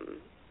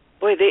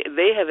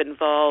 they have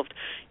involved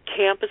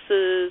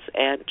campuses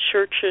and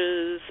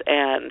churches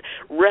and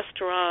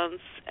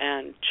restaurants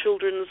and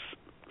children's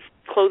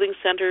clothing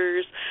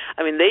centers.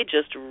 I mean, they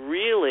just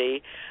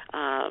really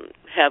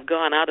have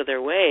gone out of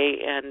their way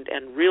and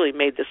really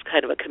made this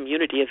kind of a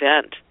community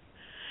event.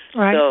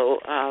 Right. So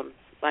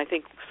I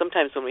think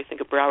sometimes when we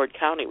think of Broward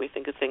County, we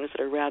think of things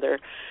that are rather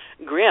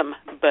grim.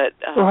 But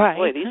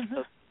boy,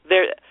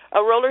 they're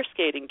a roller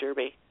skating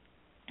derby.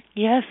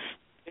 Yes.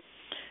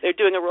 They're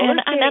doing a roller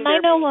skating and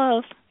derby.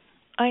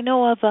 I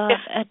know of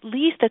at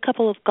least a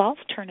couple of golf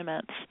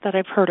tournaments that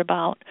I've heard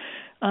about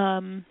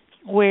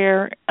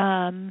where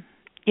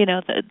you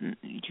know,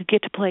 you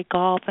get to play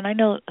golf, and I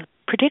know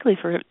particularly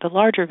for the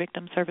larger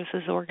victim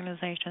services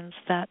organizations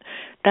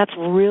that's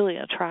really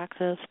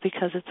attractive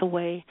because it's a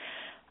way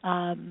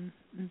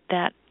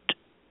that,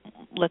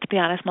 let's be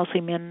honest,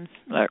 mostly men,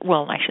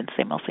 well, I shouldn't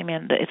say mostly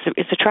men,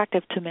 it's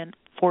attractive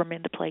for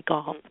men to play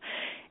golf.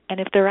 And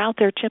if they're out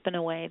there chipping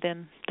away,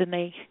 then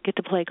they get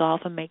to play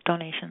golf and make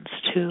donations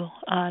to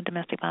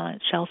domestic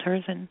violence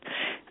shelters, and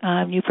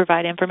you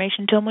provide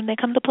information to them when they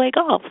come to play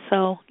golf.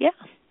 So, yeah.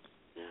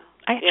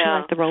 I actually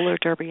like the roller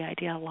derby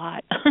idea a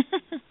lot.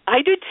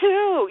 I do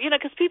too. You know,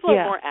 because people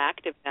are more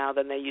active now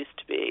than they used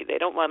to be. They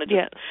don't want to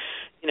just,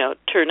 you know,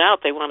 turn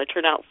out. They want to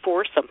turn out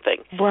for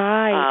something,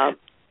 right?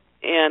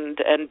 And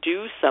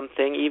do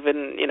something.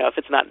 Even, you know, if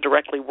it's not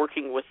directly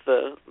working with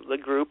the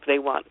group, they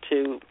want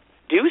to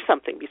do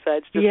something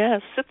besides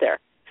just sit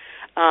there.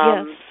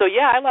 So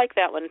I like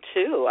that one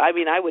too. I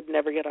mean, I would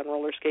never get on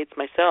roller skates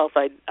myself.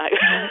 I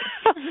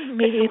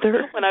Me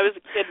either. When I was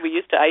a kid, we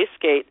used to ice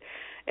skate.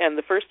 And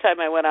the first time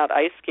I went out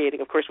ice skating,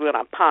 of course, we went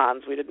on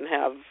ponds. We didn't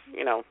have,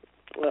 you know,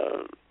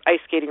 ice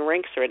skating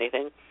rinks or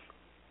anything.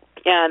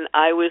 And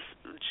I was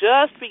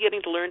just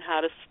beginning to learn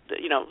how to,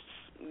 you know,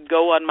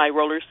 go on my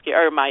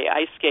my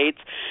ice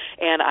skates.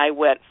 And I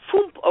went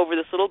over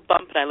this little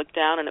bump, and I looked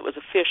down, and it was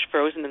a fish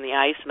frozen in the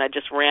ice, and I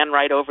just ran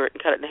right over it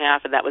and cut it in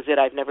half, and that was it.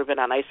 I've never been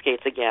on ice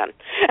skates again.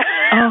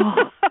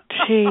 Oh,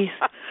 jeez.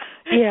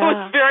 Yeah. It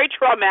was very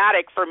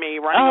traumatic for me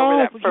running over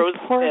that frozen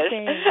fish.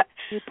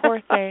 You poor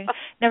thing.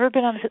 Never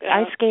been on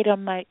ice skate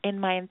in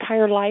my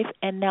entire life,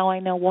 and now I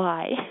know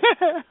why.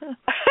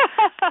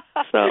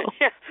 So,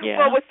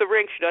 Well, with the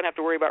rinks, you don't have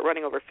to worry about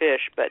running over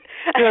fish, but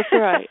that's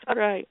right.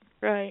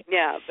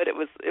 Yeah, but it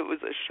was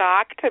a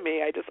shock to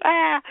me. I just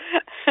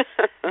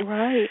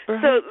Right.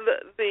 So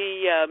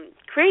the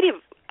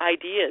creative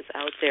ideas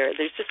out there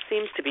just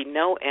seems to be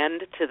no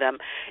end to them.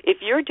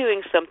 If you're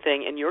doing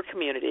something in your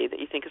community that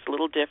you think is a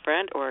little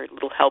different or a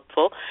little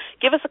helpful,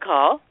 give us a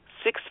call,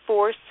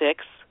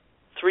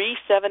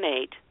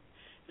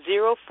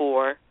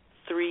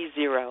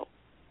 646-378-0430.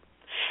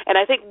 And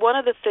I think one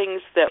of the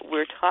things that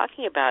we're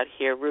talking about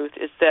here, Ruth,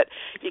 is that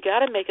you got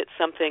to make it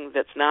something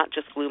that's not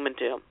just gloom and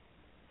doom.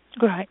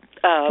 Right.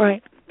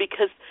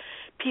 Because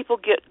people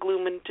get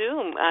gloom and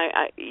doom.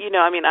 I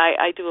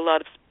do a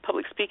lot of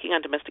public speaking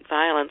on domestic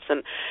violence,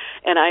 and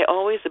I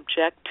always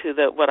object to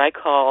what I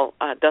call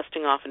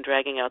dusting off and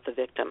dragging out the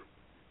victim.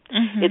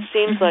 Mm-hmm. It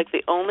seems like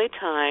the only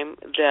time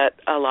that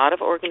a lot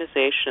of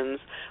organizations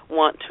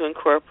want to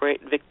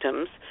incorporate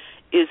victims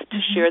is to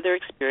share their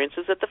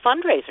experiences at the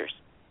fundraisers.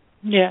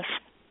 Yes.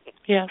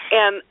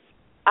 And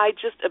I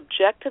just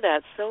object to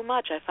that so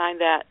much. I find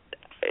that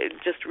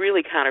just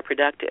really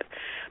counterproductive,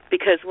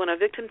 because when a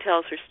victim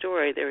tells her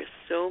story, there is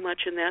so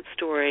much in that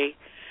story,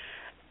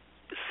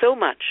 so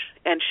much,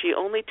 and she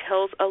only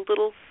tells a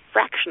little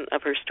fraction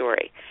of her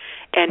story.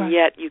 And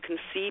yet you can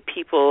see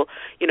people,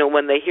 you know,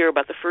 when they hear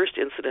about the first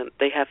incident,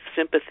 they have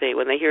sympathy.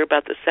 When they hear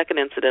about the second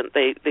incident,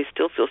 they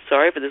still feel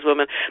sorry for this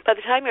woman. By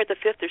the time you're at the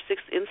fifth or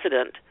sixth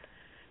incident,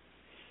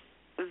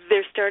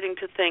 they're starting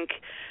to think,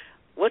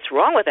 what's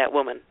wrong with that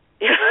woman?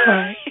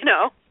 You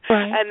know?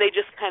 And they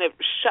just kind of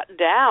shut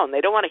down. They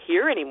don't want to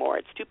hear anymore.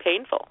 It's too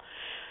painful.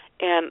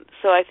 And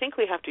so I think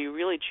we have to be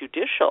really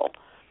judicial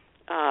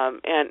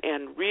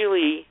and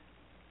really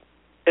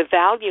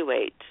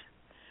evaluate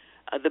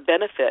the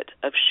benefit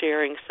of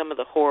sharing some of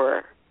the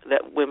horror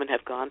that women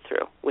have gone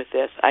through with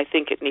this. I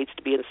think it needs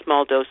to be in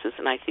small doses,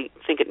 and I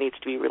think it needs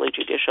to be really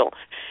judicial.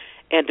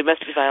 And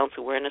Domestic Violence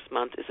Awareness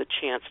Month is a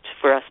chance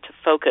for us to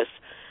focus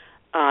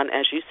on,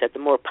 as you said, the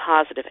more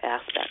positive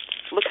aspects.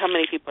 Look how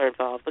many people are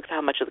involved. Look at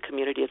how much of the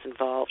community is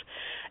involved.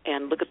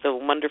 And look at the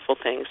wonderful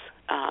things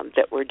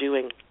that we're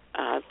doing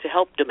to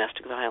help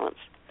domestic violence.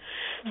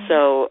 Mm-hmm.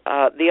 So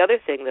the other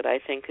thing that I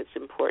think is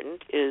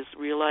important is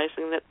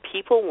realizing that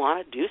people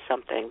want to do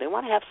something. They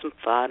want to have some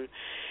fun,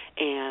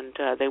 and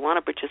they want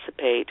to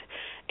participate,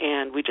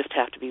 and we just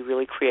have to be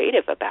really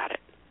creative about it.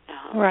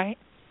 Right.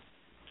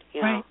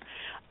 You know. Right.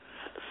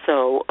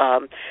 So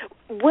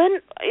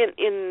when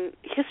in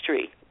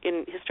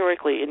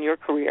historically in your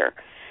career,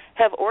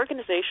 have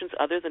organizations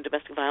other than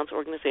domestic violence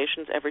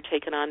organizations ever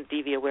taken on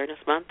DV Awareness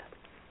Month?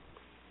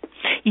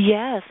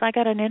 Yes, I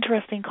got an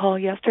interesting call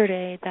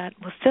yesterday that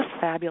was just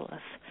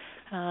fabulous.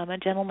 A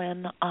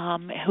gentleman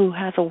who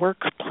has a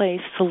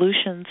workplace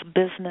solutions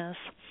business.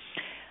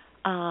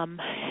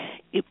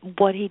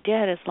 What he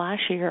did is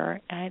last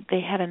year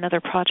they had another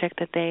project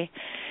that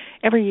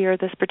every year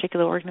this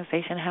particular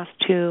organization has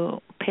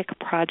to pick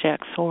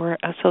projects or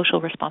a social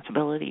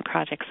responsibility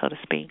project, so to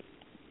speak.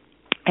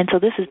 And so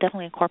this is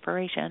definitely a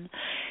corporation.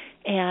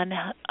 And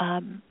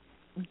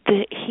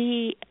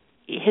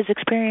his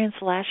experience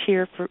last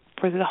year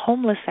for the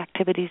homeless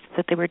activities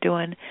that they were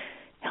doing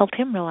helped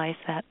him realize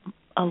that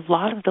a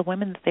lot of the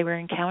women that they were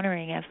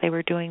encountering as they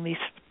were doing these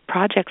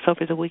projects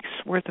over the week's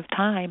worth of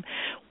time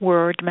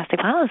were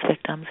domestic violence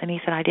victims. And he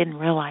said, I didn't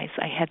realize.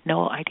 I had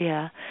no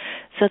idea.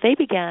 So they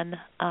began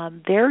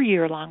their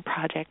year-long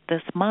project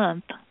this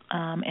month,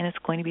 and it's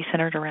going to be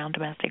centered around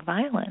domestic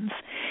violence.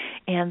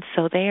 And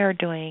so they are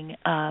doing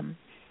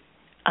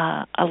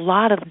a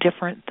lot of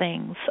different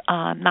things,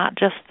 not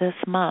just this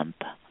month,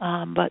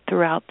 but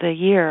throughout the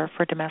year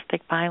for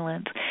domestic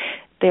violence.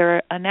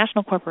 They're a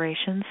national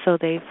corporation, so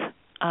they've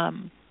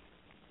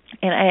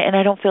and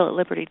I don't feel at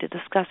liberty to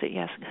discuss it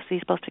yet because he's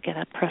supposed to get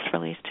a press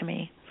release to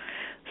me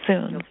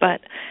soon. Okay.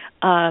 But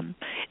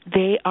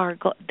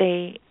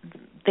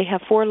they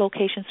have 4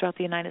 locations throughout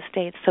the United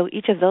States. So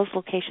each of those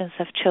locations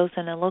have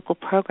chosen a local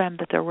program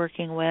that they're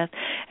working with,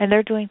 and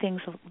they're doing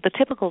things, the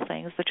typical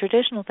things, the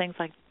traditional things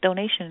like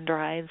donation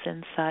drives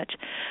and such.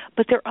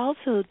 But they're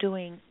also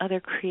doing other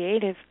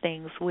creative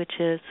things, which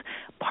is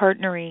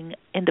partnering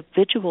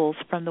individuals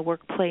from the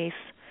workplace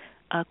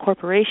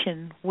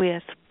corporation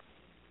with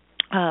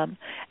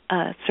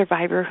a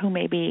survivor who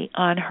may be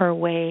on her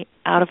way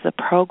out of the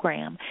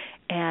program,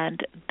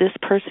 and this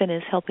person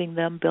is helping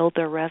them build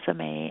their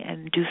resume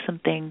and do some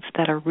things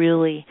that are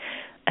really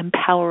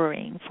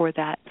empowering for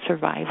that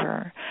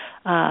survivor.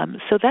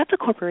 So that's a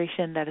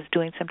corporation that is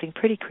doing something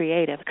pretty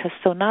creative, because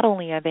so not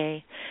only are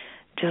they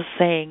just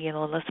saying,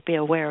 let's be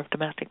aware of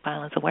Domestic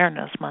Violence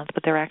Awareness Month,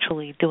 but they're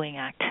actually doing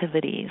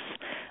activities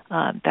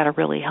that are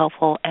really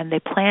helpful, and they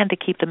plan to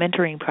keep the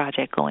mentoring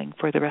project going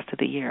for the rest of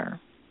the year.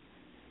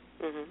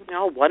 Mm-hmm.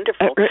 Oh,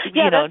 wonderful.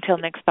 Until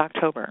next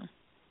October.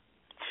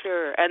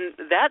 Sure, and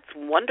that's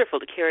wonderful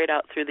to carry it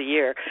out through the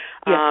year.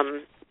 Yes.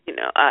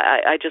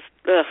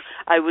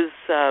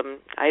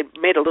 I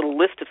made a little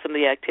list of some of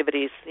the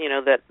activities,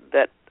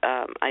 that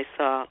I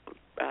saw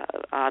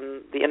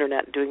on the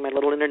internet, doing my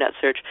little internet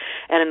search.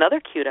 And another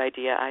cute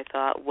idea I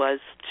thought was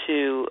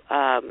to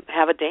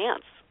have a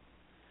dance.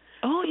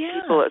 Oh,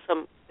 yeah.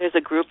 There's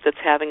a group that's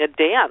having a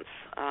dance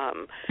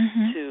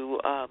to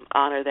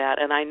honor that.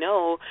 And I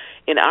know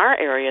in our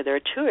area there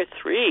are 2 or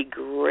 3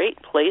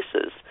 great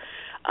places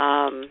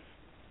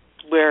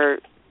where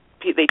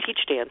they teach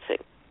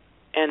dancing.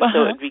 And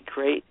so it'd be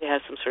great to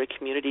have some sort of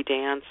community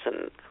dance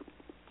and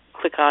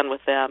click on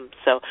with them.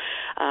 So,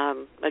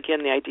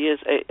 again, the ideas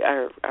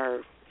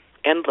are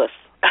endless.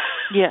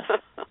 Yes,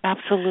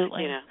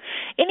 absolutely.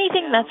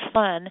 Anything that's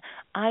fun,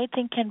 I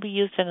think, can be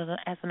used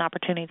as an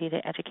opportunity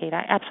to educate.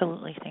 I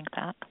absolutely think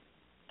that.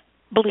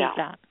 Believe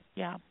that.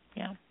 Yeah.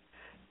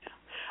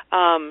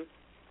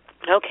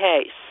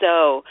 Okay,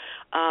 so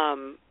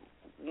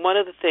one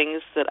of the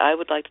things that I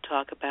would like to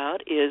talk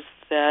about is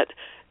that,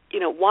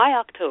 why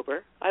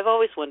October? I've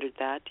always wondered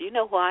that. Do you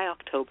know why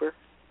October?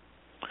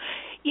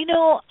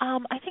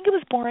 I think it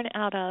was born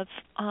out of,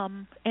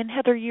 and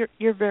Heather,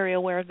 you're very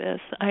aware of this.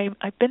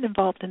 I've been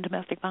involved in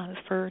domestic violence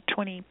for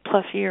 20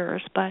 plus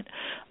years, but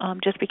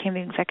just became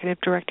the executive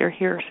director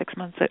here 6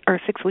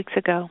 weeks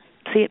ago.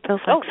 See, it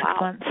feels like 6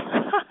 months.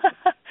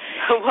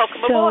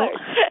 Welcome aboard.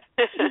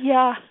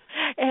 Yeah.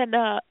 And,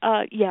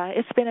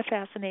 it's been a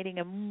fascinating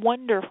and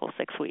wonderful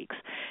 6 weeks.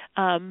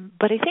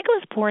 But I think it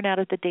was born out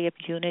of the Day of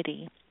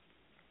Unity.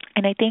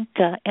 And I think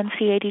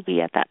NCADV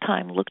at that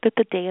time looked at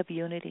the Day of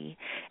Unity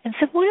and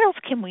said, what else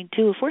can we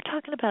do? If we're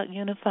talking about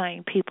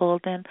unifying people,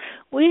 then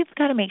we've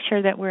got to make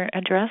sure that we're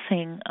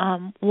addressing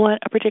what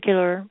a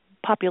particular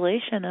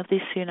population of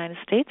this United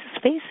States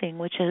is facing,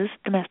 which is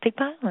domestic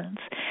violence.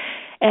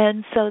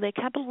 And so they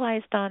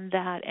capitalized on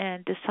that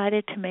and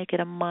decided to make it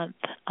a month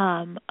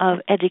of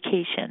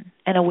education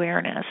and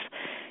awareness.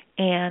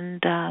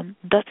 And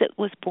thus it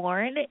was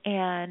born,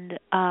 and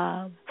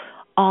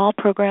all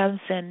programs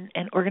and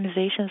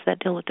organizations that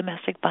deal with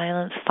domestic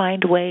violence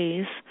find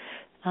ways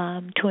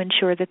to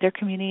ensure that their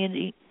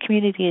community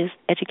is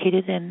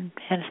educated and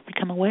has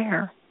become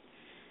aware.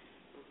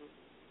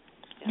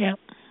 Mm-hmm. Yeah.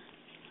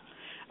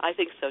 I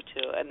think so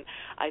too, and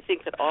I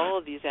think that all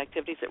of these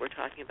activities that we're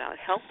talking about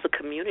help the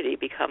community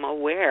become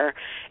aware,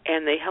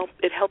 and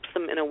it helps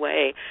them in a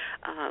way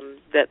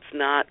that's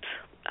not,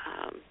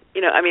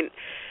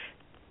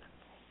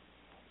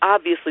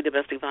 obviously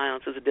domestic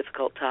violence is a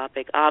difficult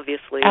topic.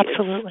 Obviously,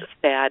 absolutely, it's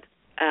sad,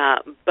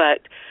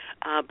 but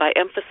by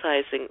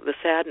emphasizing the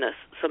sadness,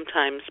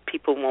 sometimes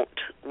people won't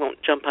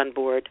jump on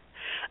board.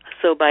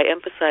 So by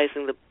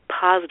emphasizing the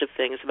positive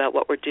things about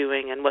what we're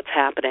doing and what's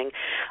happening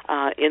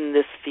in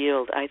this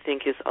field, I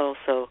think is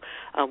also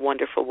a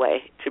wonderful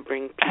way to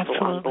bring people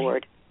on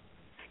board.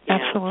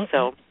 Absolutely.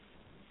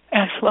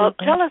 Absolutely. Well,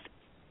 tell us,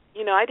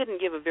 I didn't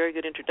give a very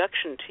good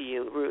introduction to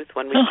you, Ruth,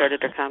 when we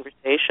started our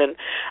conversation.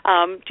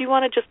 Do you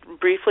want to just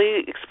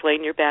briefly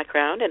explain your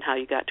background and how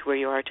you got to where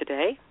you are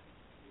today?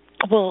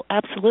 Well,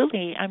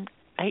 absolutely.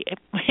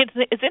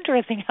 It's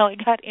interesting how I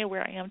got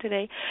where I am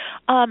today.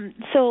 I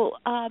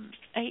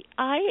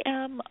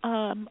am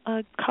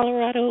a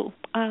Colorado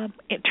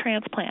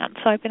transplant,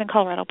 so I've been in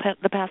Colorado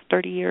the past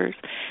 30 years.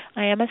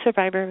 I am a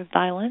survivor of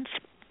violence,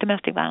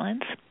 domestic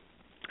violence.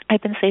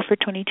 I've been safe for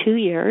 22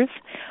 years.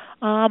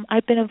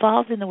 I've been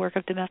involved in the work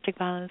of domestic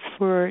violence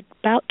for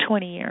about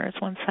 20 years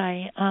once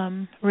I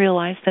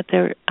realized that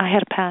I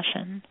had a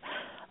passion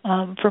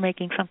for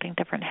making something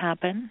different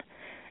happen.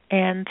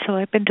 And so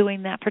I've been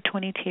doing that for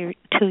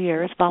 22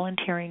 years,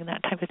 volunteering,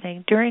 that type of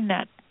thing. During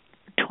that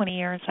 20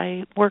 years,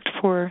 I worked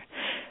for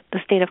the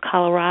state of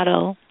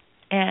Colorado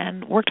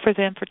and worked for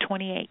them for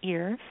 28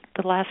 years.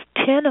 The last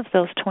 10 of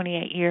those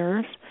 28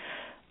 years,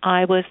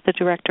 I was the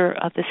director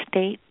of the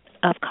state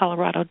of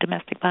Colorado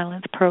Domestic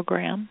Violence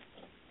Program.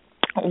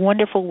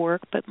 Wonderful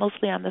work, but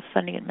mostly on the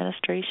funding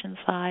administration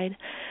side.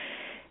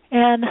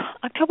 And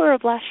October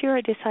of last year,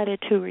 I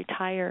decided to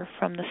retire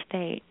from the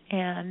state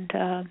and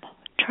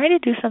try to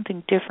do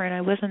something different. I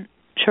wasn't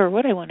sure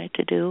what I wanted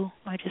to do.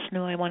 I just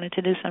knew I wanted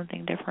to do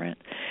something different.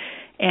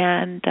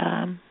 And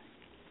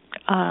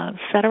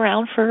sat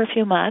around for a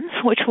few months,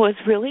 which was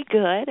really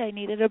good. I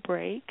needed a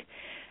break.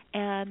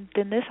 And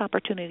then this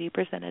opportunity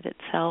presented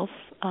itself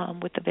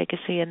with the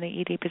vacancy in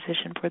the ED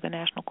position for the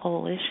National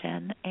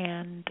Coalition.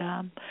 And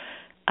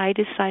I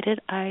decided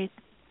I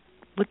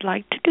would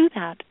like to do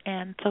that.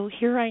 And so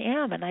here I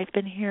am, and I've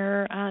been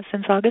here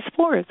since August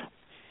 4th.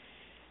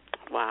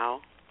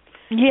 Wow.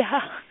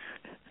 Yeah.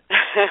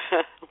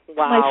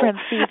 Wow. My friends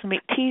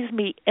tease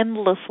me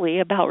endlessly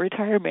about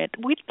retirement.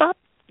 We thought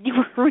you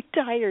were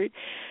retired.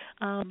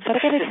 But I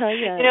got to tell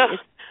you,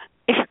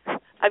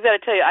 I've got to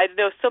tell you, I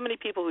know so many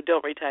people who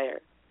don't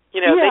retire.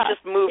 They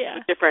just move to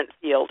a different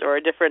field or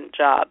a different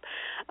job.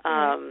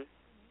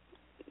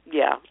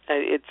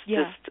 It's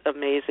just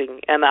amazing.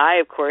 And I,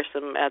 of course,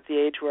 am at the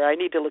age where I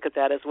need to look at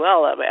that as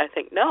well. I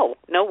think, no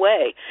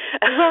way.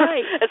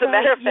 Right, as a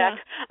matter of fact,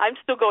 I'm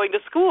still going to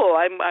school.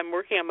 I'm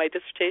working on my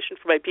dissertation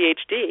for my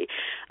PhD.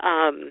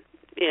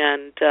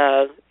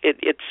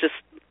 It's just,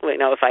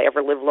 if I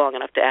ever live long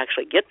enough to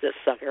actually get this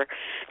sucker,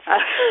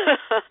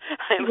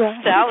 I'm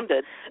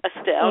astounded.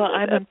 Well,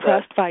 I'm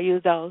impressed by you,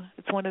 though.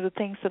 It's one of the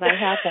things that I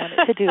have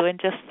wanted to do and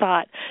just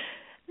thought,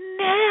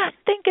 I'm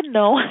thinking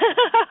no.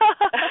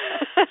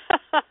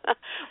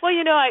 Well,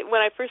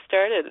 when I first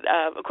started,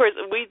 of course,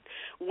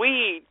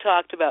 we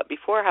talked about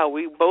before how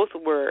we both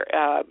were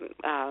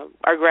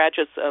are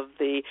graduates of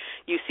the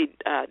UC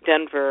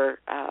Denver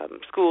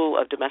School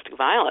of Domestic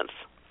Violence.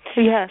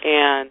 Yes.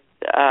 And,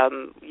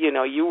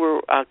 you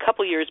were a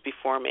couple years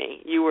before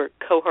me. You were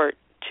cohort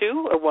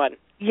 2 or 1?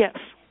 Yes,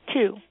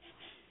 2.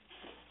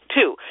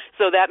 2.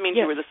 So that means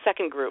you were the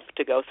second group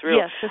to go through.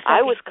 Yes,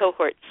 I was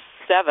cohort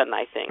 7,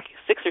 I think,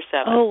 6 or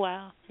 7. Oh,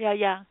 wow.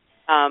 Yeah.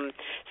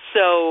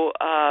 So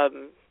I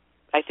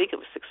think it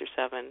was 6 or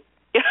 7.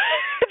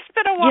 It's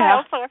been a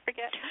while, so I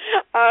forget.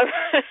 All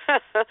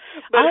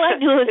I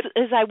knew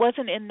is I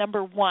wasn't in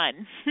number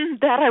 1.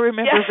 That I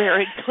remember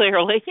very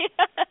clearly.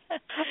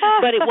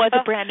 But it was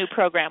a brand new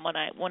program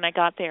when I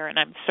got there, and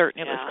I'm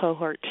certain it was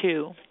cohort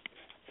 2.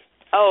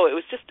 Oh, it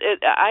was just.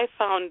 I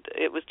found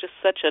it was just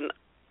such an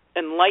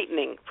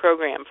enlightening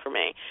program for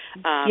me.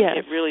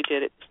 It really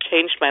did. It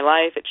changed my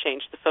life. It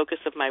changed the focus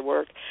of my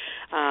work.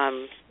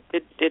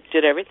 It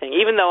did everything.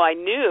 Even though I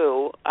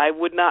knew I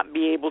would not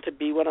be able to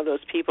be one of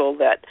those people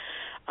that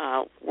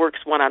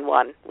works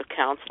one-on-one with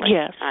counseling.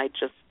 Yes.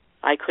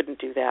 I couldn't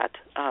do that.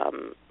 I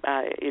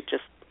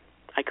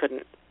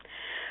couldn't.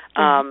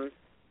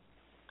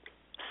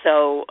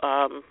 So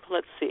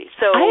let's see.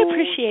 So I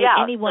appreciate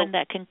anyone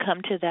that can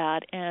come to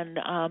that and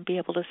be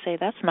able to say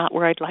that's not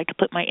where I'd like to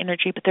put my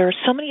energy, but there are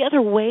so many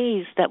other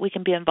ways that we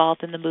can be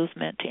involved in the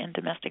movement to end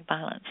domestic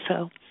violence.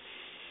 So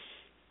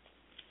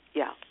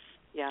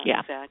Yeah,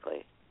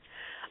 exactly.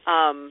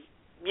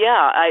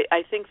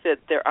 I think that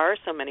there are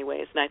so many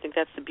ways, and I think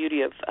that's the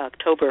beauty of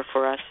October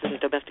for us in the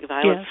domestic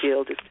violence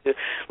field, is to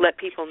let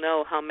people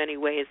know how many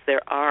ways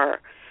there are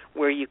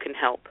where you can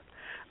help.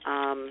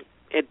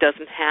 it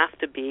doesn't have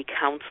to be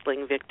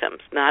counseling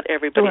victims. Not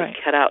everybody's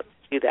Right. cut out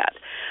to do that.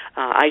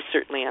 I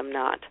certainly am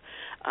not.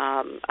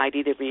 I'd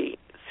either be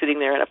sitting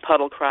there in a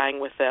puddle crying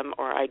with them,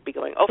 or I'd be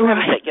going, "Oh, for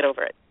heaven's sake, get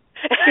over it."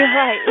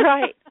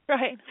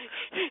 Right.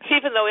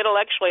 Even though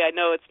intellectually I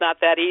know it's not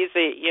that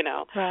easy, you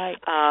know. Right.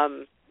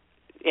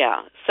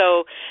 Yeah.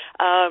 So,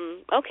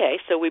 okay.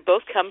 So we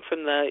both come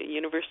from the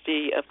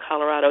University of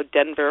Colorado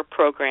Denver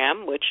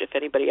program, which, if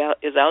anybody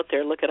is out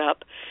there, look it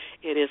up.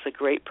 It is a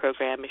great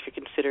program if you're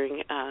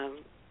considering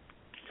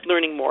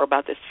learning more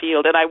about this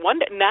field. And I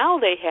wonder, now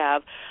they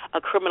have a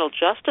criminal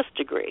justice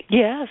degree.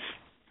 Yes.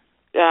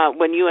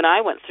 When you and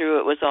I went through,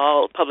 it was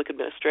all public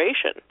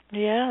administration.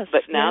 Yes.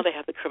 But now they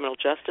have the criminal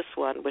justice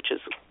one, which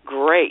is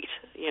great,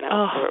 you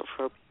know,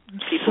 for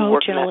people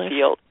working in that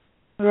field.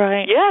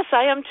 Right. Yes,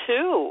 I am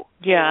too.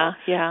 Yeah,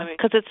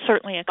 because it's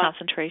certainly a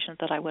concentration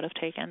that I would have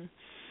taken.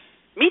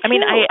 Me too. I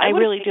mean, I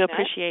really do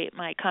appreciate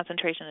my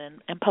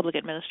concentration in public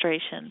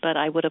administration, but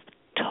I would have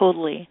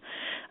totally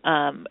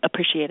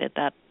appreciated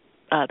that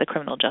the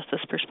criminal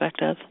justice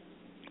perspective.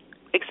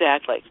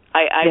 Exactly.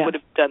 I would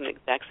have done the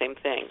exact same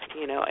thing.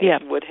 You know,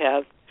 it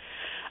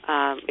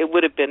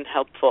would have been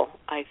helpful,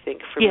 I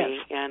think, for me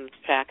and the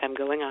track I'm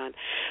going on.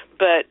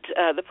 But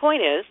the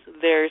point is,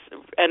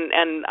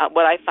 and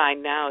what I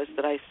find now is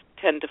that I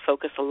tend to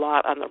focus a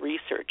lot on the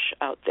research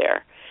out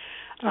there,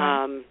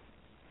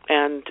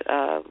 and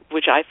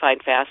which I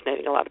find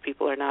fascinating. A lot of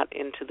people are not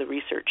into the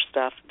research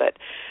stuff, but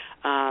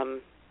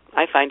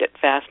I find it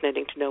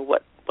fascinating to know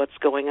what's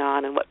going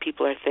on and what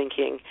people are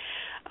thinking.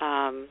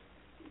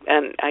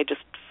 And I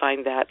just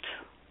find that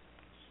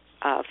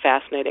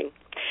fascinating.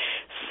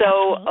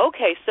 So,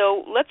 okay,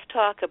 so let's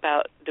talk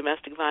about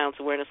Domestic Violence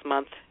Awareness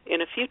Month in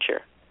the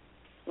future.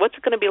 What's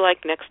it going to be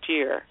like next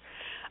year?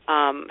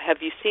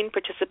 Have you seen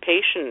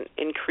participation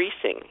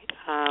increasing?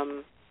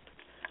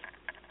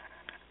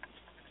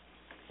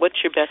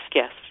 What's your best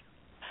guess?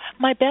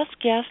 My best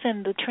guess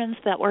and the trends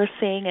that we're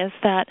seeing is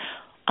that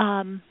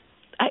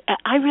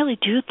I really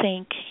do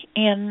think,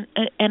 and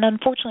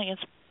unfortunately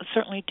it's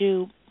certainly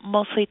due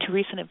mostly to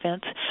recent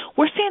events,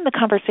 we're seeing the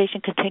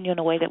conversation continue in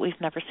a way that we've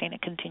never seen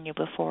it continue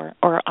before,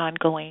 or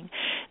ongoing.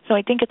 So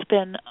I think it's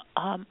been,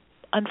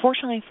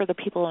 unfortunately for the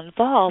people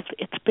involved,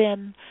 it's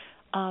been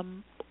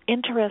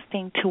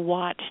interesting to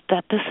watch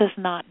that this has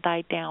not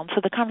died down.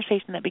 So the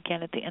conversation that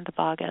began at the end of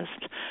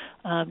August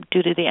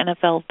due to the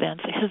NFL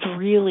events has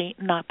really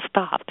not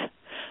stopped.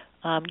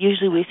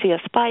 Usually we see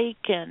a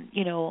spike and,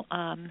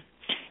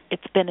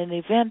 it's been an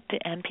event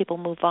and people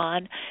move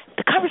on.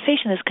 The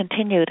conversation has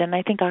continued, and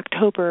I think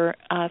October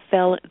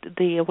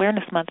the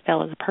Awareness Month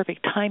fell as a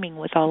perfect timing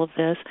with all of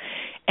this.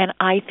 And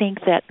I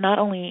think that not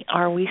only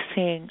are we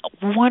seeing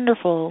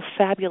wonderful,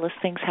 fabulous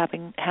things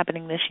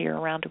happening this year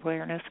around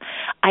awareness,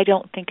 I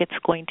don't think it's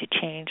going to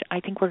change. I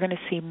think we're going to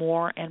see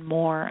more and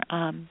more.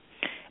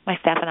 My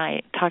staff and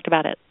I talked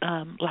about it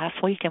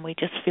last week, and we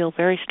just feel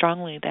very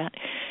strongly that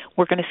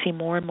we're going to see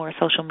more and more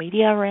social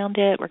media around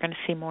it. We're going to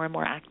see more and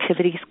more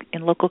activities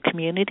in local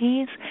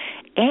communities.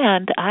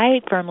 And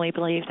I firmly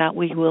believe that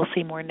we will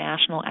see more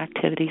national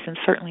activities, and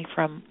certainly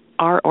from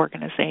our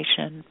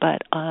organization,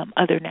 but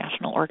other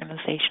national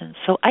organizations.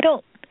 So I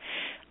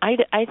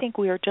think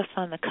we are just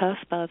on the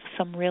cusp of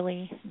some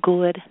really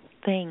good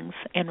things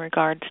in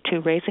regards to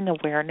raising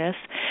awareness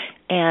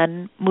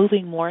and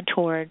moving more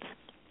towards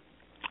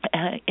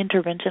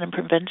intervention and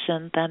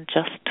prevention than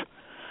just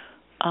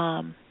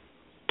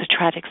the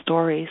tragic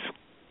stories.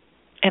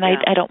 And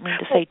I don't mean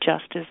to say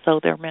just as though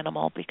they're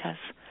minimal, because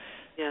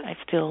I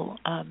still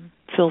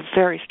feel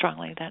very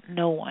strongly that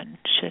no one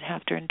should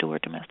have to endure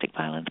domestic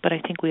violence, but I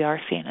think we are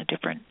seeing a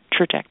different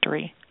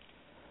trajectory.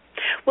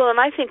 Well, and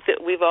I think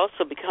that we've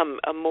also become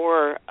a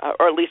more,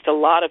 or at least a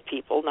lot of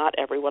people, not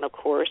everyone, of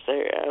course,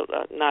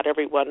 not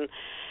everyone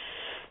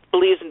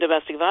believes in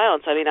domestic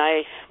violence. I mean,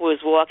 I was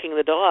walking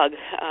the dog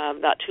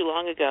not too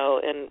long ago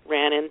and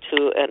ran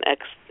into an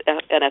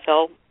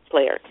ex-NFL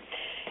player.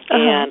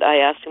 And I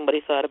asked him what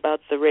he thought about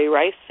the Ray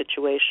Rice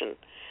situation.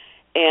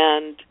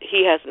 And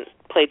he hasn't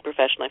played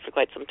professionally for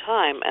quite some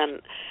time.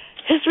 And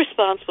his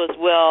response was,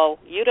 well,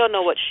 you don't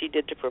know what she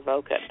did to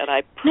provoke it. And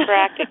I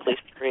practically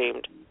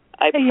screamed.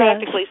 But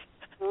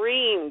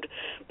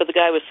the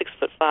guy was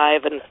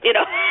 6'5", and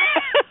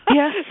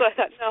so I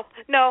thought,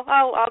 no,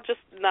 I'll just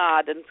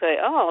nod and say,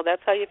 oh,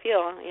 that's how you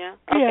feel, yeah,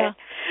 okay.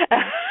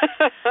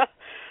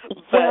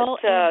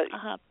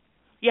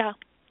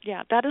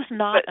 Yeah. That is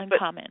not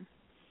uncommon.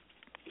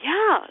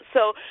 Yeah.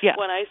 So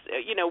when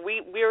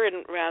we're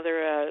in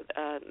rather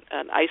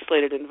an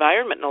isolated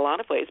environment in a lot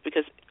of ways,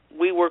 because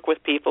we work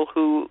with people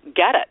who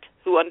get it,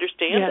 who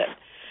understand it.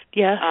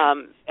 Yeah.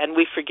 And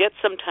we forget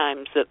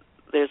sometimes that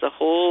there's a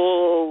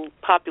whole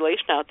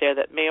population out there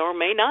that may or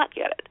may not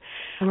get it.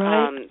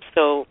 Right.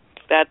 So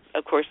that,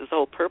 of course, is the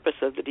whole purpose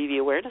of the DV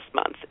Awareness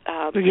Month.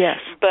 Yes.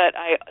 But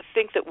I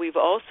think that we've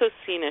also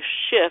seen a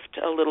shift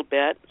a little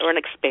bit, or an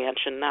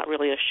expansion, not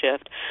really a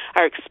shift.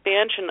 Our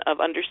expansion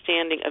of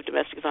understanding of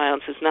domestic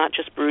violence is not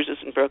just bruises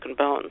and broken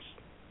bones.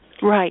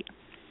 Right.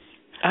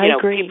 I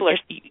agree. People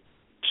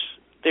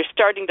they're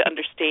starting to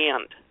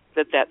understand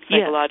that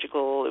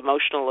psychological,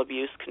 emotional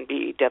abuse can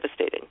be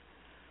devastating.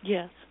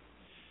 Yes.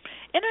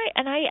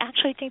 And I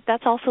actually think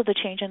that's also the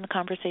change in the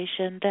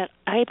conversation that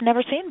I've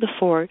never seen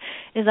before.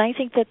 Is I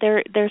think that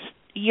there's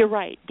you're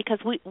right, because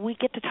we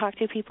get to talk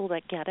to people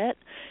that get it,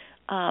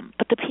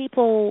 but the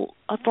people,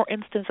 for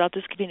instance, I'll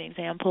just give you an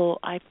example.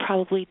 I've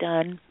probably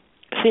done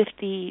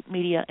 50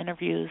 media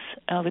interviews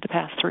over the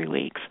past 3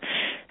 weeks,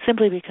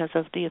 simply because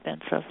of the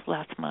events of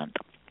last month.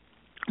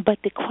 But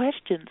the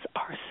questions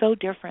are so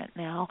different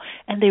now,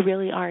 and they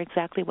really are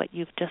exactly what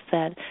you've just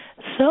said.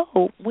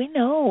 So we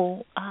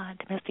know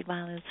domestic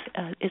violence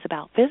is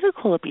about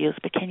physical abuse,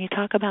 but can you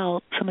talk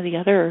about some of the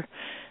other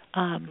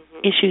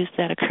issues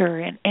that occur?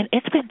 And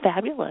it's been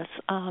fabulous.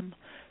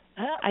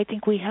 I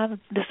think we have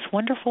this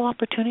wonderful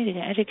opportunity to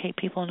educate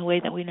people in a way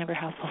that we never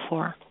have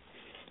before.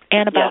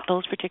 And about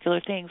those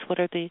particular things. What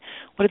are the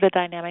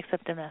dynamics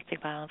of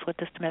domestic violence? What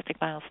does domestic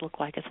violence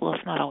look like? It's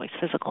not always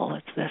physical.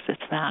 It's this,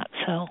 it's that.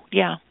 So,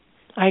 yeah,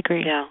 I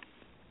agree. Yeah.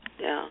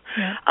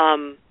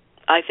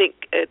 I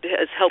think it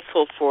is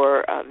helpful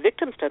for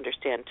victims to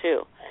understand,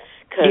 too.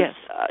 Because,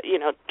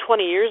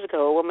 20 years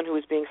ago, a woman who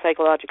was being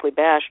psychologically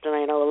bashed, and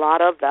I know a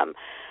lot of them,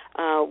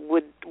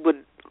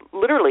 would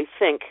literally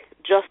think,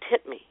 just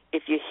hit me.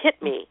 If you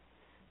hit me,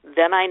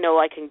 then I know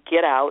I can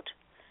get out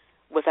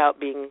without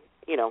being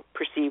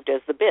perceived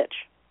as the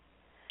bitch.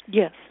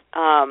 Yes.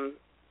 And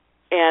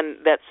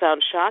that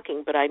sounds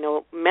shocking, but I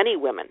know many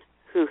women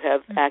who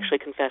have actually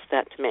confessed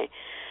that to me.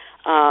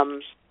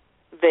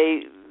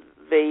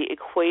 They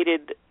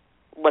equated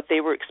what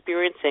they were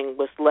experiencing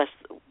was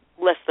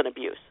less than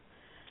abuse.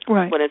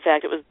 Right. When in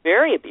fact it was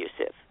very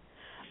abusive.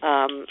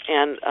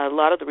 And a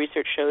lot of the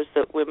research shows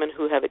that women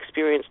who have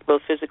experienced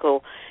both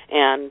physical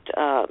and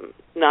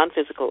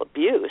non-physical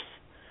abuse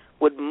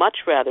would much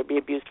rather be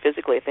abused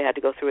physically if they had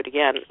to go through it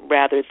again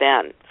rather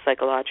than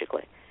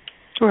psychologically.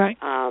 Right.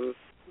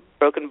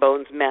 Broken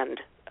bones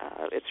mend.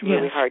 It's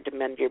really hard to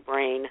mend your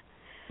brain.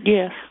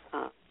 Yes.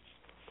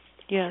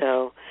 Yes.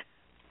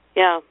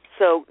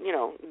 So,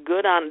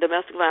 good on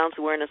Domestic Violence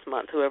Awareness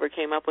Month. Whoever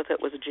came up with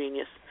it was a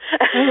genius.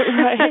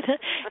 Right.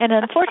 And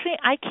unfortunately,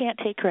 I can't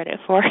take credit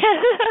for it.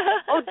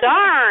 Oh,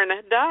 darn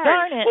it.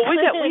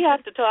 Well, we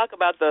have to talk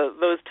about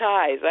those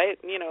ties.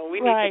 We need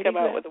to come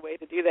out with a way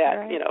to do that.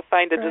 Right.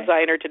 Find a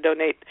designer to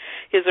donate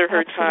his or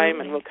her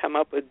time, and we'll come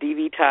up with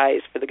DV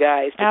ties for the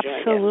guys to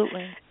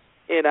join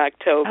in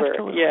October.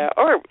 Absolutely. Yeah,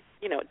 or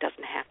it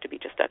doesn't have to be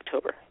just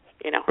October.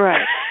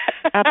 Right.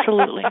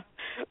 Absolutely.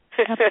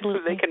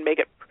 Absolutely. They can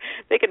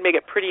make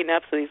it pretty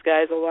enough so these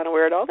guys will want to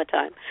wear it all the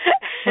time.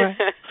 Right.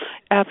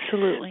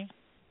 Absolutely.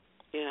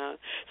 Yeah.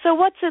 So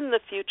what's in the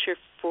future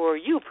for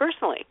you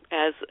personally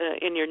as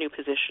in your new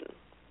position?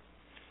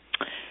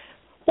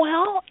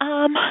 Well,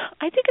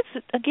 I think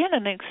it's, again,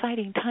 an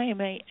exciting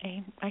time.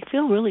 I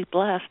feel really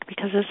blessed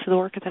because this is the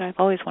work that I've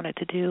always wanted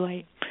to do.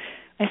 I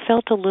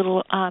felt a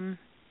little...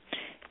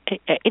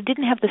 It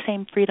didn't have the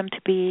same freedom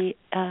to be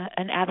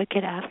an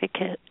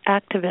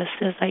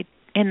activist as I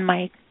in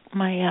my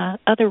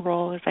other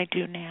role as I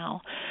do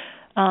now.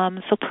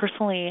 So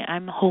personally,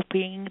 I'm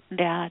hoping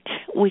that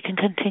we can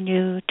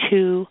continue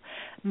to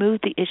move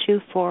the issue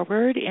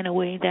forward in a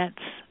way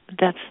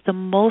that's the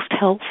most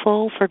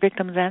helpful for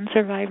victims and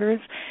survivors,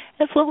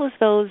 as well as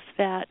those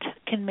that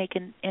can make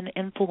an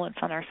influence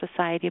on our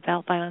society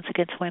about violence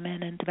against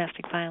women and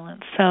domestic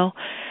violence. So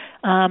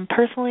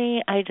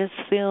personally, I just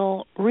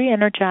feel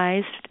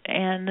re-energized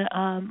and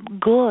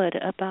good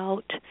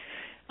about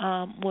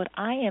what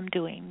I am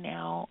doing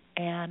now,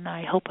 and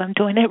I hope I'm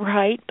doing it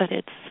right. But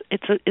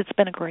it's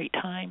been a great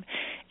time,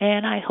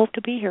 and I hope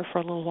to be here for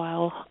a little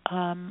while,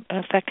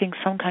 affecting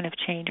some kind of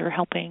change or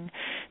helping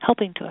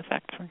to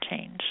affect some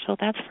change. So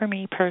that's for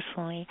me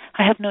personally.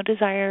 I have no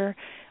desire.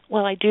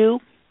 Well, I do,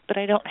 but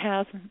I don't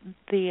have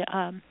the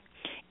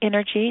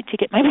energy to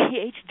get my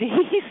PhD.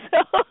 So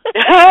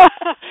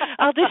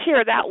I'll just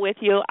share that with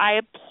you. I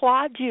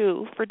applaud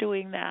you for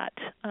doing that.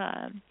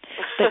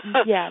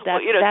 But yeah,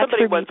 that's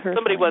for me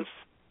personally.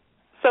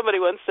 Somebody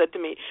once said to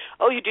me,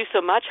 "Oh, you do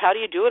so much. How do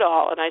you do it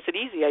all?" And I said,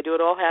 "Easy. I do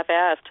it all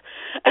half-assed."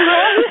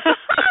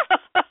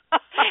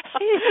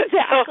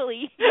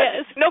 Exactly.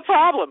 Yes. No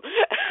problem.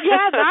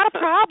 Yeah, not a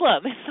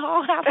problem. It's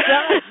all half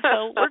done,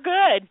 so we're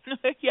good.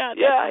 Yeah,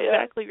 that's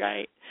exactly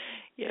right.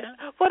 Yeah.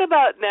 What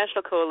about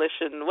National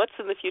Coalition? What's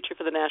in the future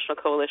for the National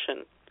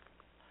Coalition?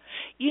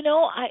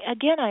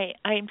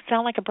 I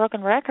sound like a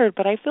broken record,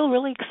 but I feel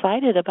really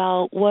excited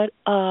about what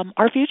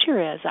our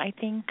future is. I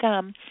think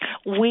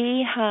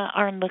we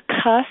are on the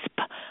cusp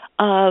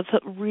of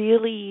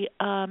really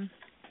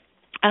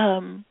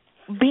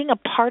being a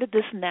part of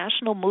this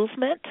national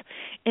movement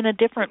in a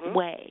different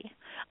way.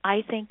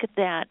 I think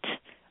that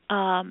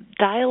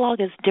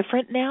dialogue is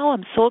different now.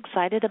 I'm so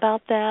excited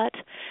about that.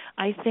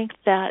 I think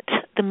that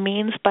the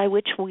means by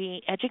which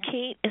we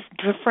educate is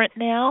different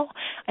now.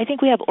 I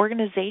think we have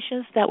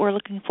organizations that we're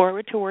looking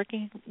forward to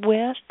working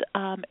with,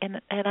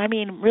 and I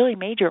mean really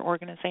major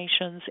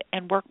organizations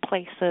and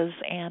workplaces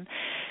and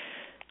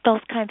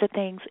those kinds of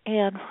things,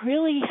 and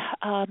really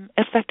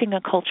affecting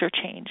a culture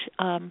change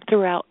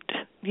throughout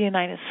the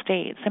United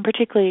States, and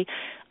particularly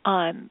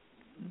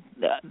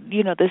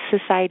the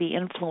society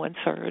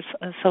influencers,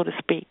 so to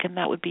speak, and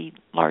that would be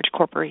large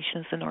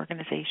corporations and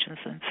organizations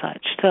and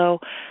such. So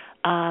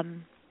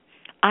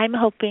I'm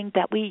hoping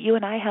that you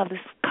and I have this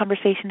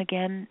conversation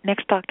again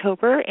next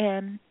October,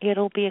 and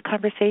it'll be a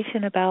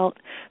conversation about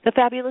the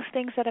fabulous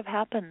things that have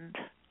happened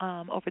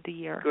over the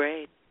year.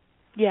 Great.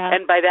 Yeah.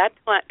 And by that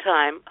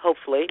time,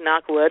 hopefully,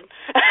 knock wood,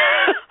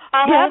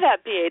 I'll have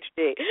that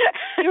PhD.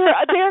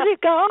 There you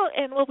go,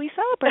 and we'll be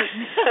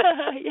celebrating.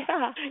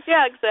 Yeah.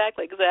 Yeah,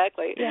 exactly.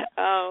 Yeah.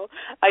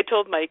 I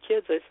told my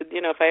kids, I said,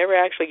 if I ever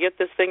actually get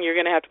this thing, you're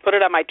going to have to put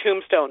it on my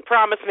tombstone.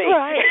 Promise me.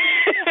 Right.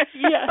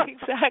 Yeah,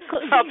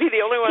 exactly. I'll be the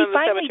only one in the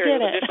cemetery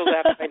with initials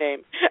after my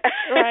name.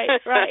 Right.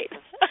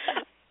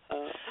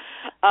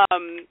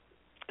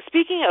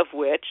 Speaking of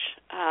which,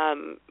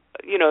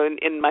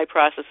 in my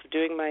process of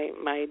doing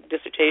my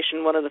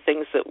dissertation, one of the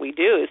things that we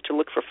do is to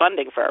look for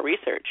funding for our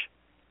research.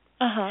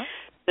 Uh-huh.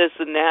 Does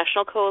the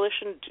National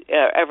Coalition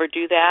ever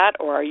do that,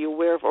 or are you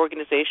aware of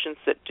organizations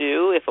that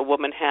do? If a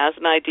woman has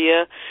an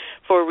idea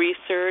for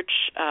research,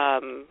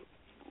 do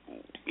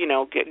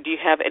you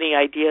have any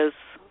ideas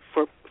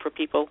for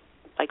people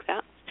like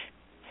that?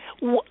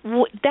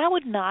 That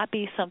would not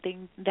be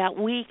something that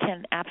we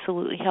can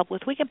absolutely help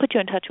with. We can put you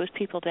in touch with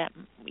people that,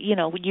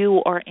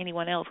 you or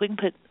anyone else. We can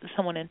put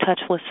someone in touch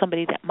with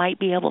somebody that might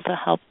be able to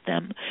help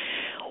them.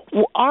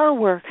 Our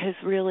work is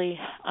really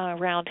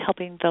around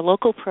helping the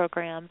local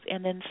programs,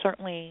 and then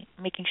certainly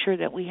making sure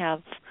that we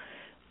have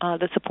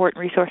the support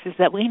and resources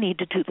that we need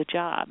to do the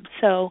job.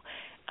 So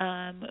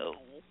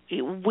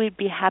we'd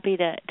be happy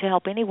to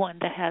help anyone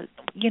that has,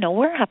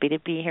 we're happy to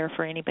be here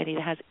for anybody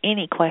that has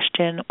any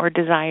question or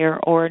desire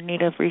or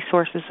need of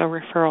resources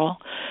or referral.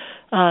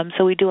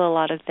 So we do a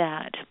lot of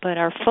that. But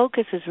our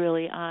focus is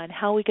really on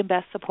how we can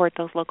best support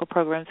those local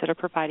programs that are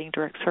providing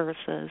direct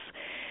services,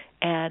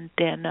 and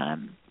then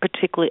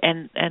particularly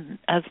and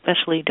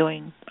especially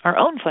doing our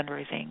own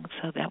fundraising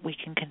so that we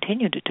can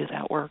continue to do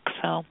that work.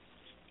 So,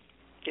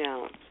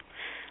 yeah.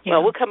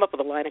 Well, we'll come up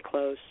with a line of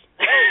clothes.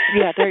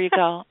 Yeah, there you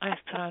go.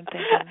 That's what I'm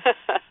thinking.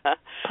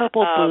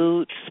 Purple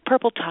boots,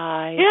 purple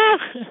tie. Yeah.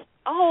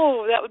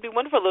 Oh, that would be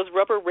wonderful. Those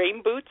rubber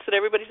rain boots that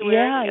everybody's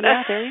wearing.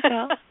 Yeah, there you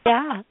go.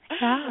 Yeah.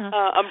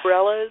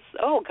 Umbrellas.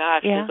 Oh,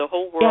 gosh, there's a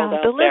whole world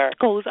out there. there. The list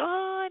goes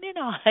on and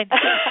on.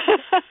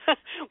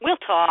 We'll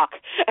talk.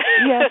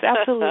 Yes,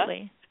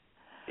 absolutely.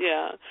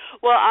 Yeah.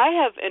 Well, I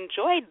have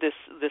enjoyed this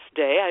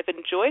day. I've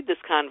enjoyed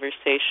this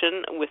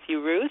conversation with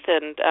you, Ruth,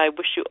 and I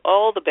wish you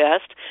all the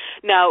best.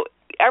 Now,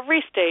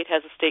 every state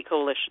has a state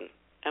coalition.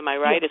 Am I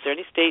right? Yes. Is there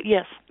any state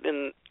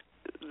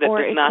that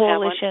or does not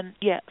coalition, have one?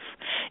 Yes.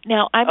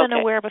 Now, I'm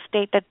unaware of a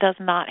state that does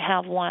not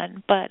have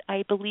one, but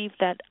I believe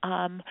that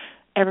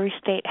every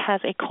state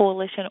has a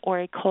coalition or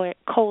a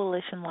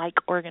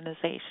coalition-like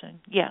organization.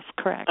 Yes,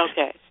 correct.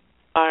 Okay.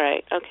 All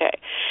right, okay.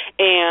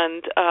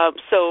 And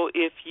so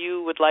if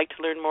you would like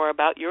to learn more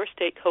about your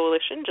state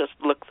coalition, just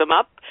look them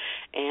up.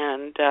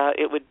 And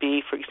it would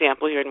be, for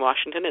example, here in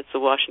Washington, it's the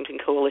Washington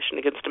Coalition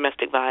Against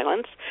Domestic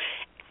Violence.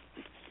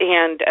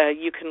 And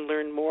you can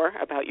learn more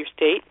about your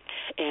state.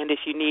 And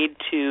if you need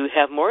to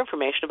have more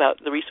information about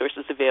the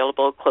resources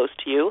available close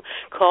to you,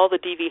 call the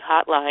DV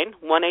hotline,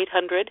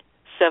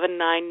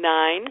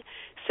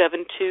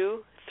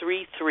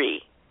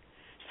 1-800-799-7233.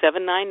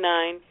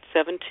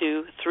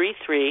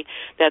 799-7233.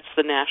 That's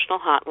the national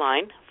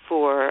hotline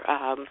for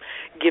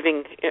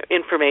giving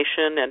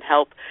information and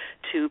help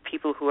to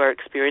people who are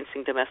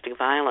experiencing domestic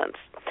violence.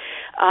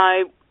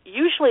 I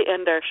usually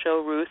end our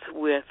show, Ruth,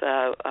 with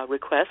a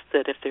request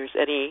that if there's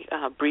any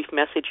brief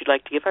message you'd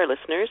like to give our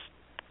listeners,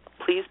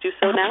 please do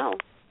so now.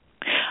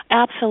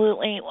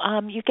 Absolutely.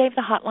 You gave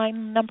the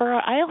hotline number.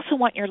 I also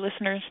want your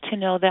listeners to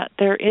know that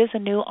there is a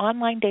new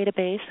online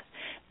database,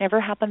 never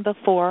happened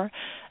before,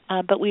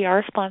 but we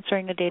are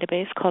sponsoring a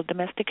database called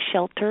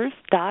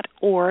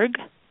DomesticShelters.org.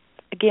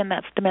 Again,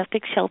 that's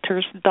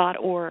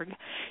DomesticShelters.org.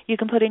 You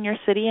can put in your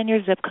city and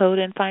your zip code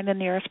and find the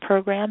nearest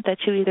program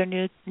that you either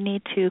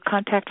need to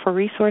contact for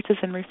resources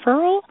and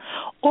referral,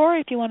 or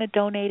if you want to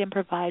donate and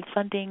provide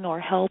funding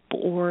or help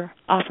or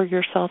offer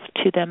yourself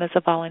to them as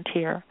a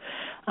volunteer.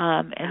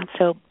 And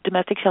so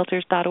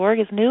DomesticShelters.org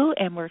is new,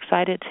 and we're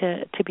excited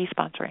to be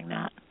sponsoring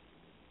that.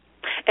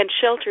 And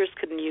shelters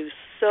can use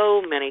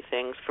so many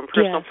things, from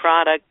personal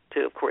product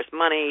to, of course,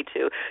 money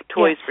to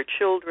toys for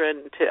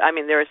children.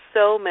 There are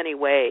so many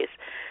ways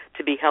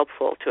to be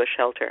helpful to a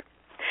shelter.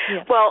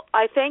 Yes. Well,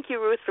 I thank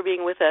you, Ruth, for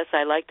being with us.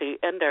 I like to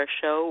end our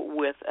show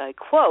with a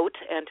quote,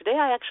 and today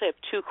I actually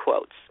have two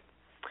quotes.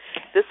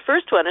 This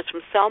first one is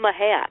from Selma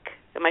Hayek.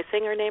 Am I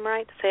saying her name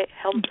right?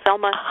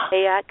 Selma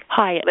Hayek?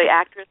 Hayek. The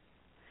actress?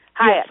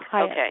 Hayek. Yes,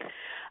 Hayek. Okay.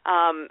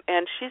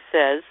 And she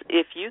says,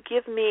 if you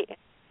give me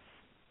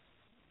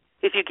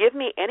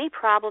any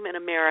problem in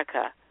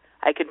America,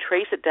 I can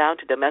trace it down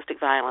to domestic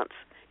violence.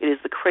 It is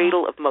the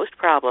cradle of most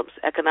problems,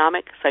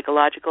 economic,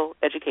 psychological,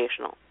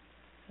 educational.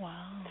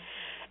 Wow.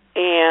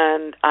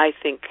 And I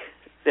think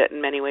that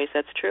in many ways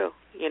that's true.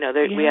 You know,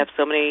 we have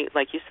so many,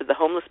 like you said, the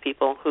homeless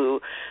people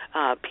who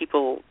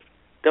people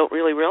don't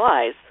really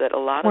realize that a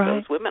lot of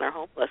those women are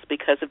homeless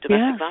because of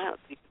domestic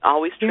violence. You can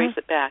always trace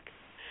it back.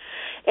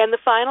 And the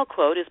final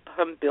quote is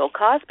from Bill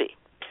Cosby.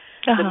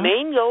 The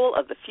main goal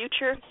of the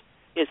future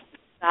is to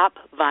stop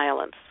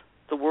violence.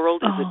 The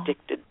world is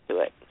addicted to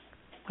it.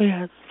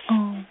 Yes.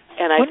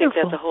 And I think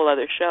that's a whole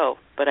other show,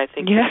 but I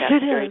think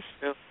that's very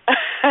true.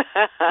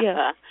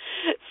 Yes.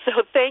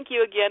 So thank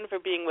you again for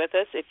being with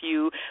us. If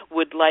you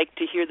would like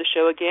to hear the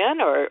show again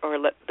or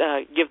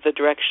give the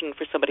direction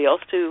for somebody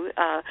else to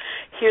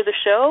hear the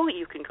show,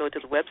 you can go to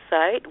the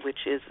website,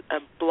 which is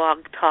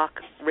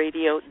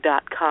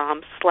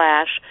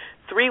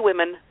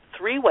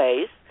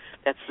blogtalkradio.com/3women3ways.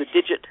 That's the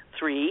digit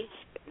 3,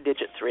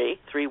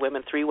 3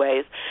 women, 3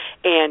 ways,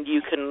 and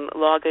you can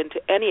log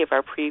into any of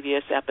our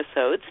previous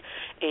episodes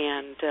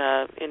and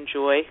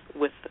enjoy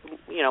with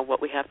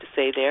what we have to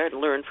say there and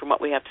learn from what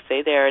we have to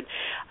say there. And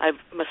I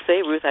must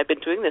say, Ruth, I've been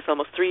doing this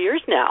almost 3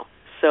 years now,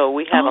 so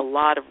we have a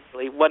lot of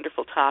really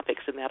wonderful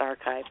topics in that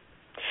archive.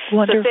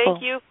 Wonderful. So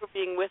thank you for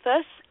being with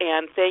us,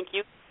 and thank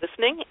you for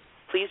listening.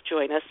 Please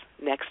join us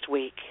next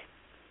week.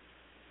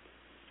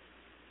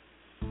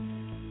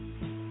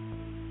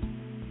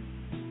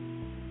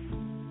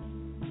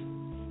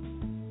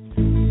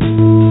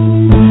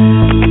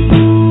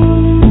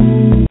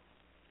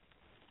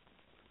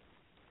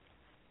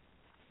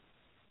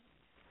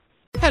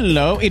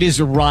 Hello, it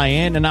is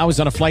Ryan, and I was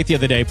on a flight the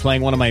other day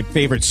playing one of my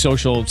favorite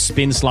social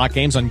spin slot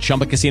games on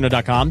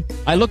ChumbaCasino.com.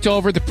 I looked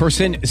over at the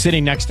person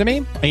sitting next to me,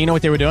 and you know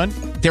what they were doing?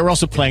 They were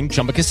also playing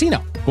Chumba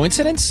Casino.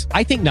 Coincidence?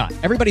 I think not.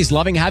 Everybody's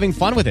loving having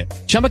fun with it.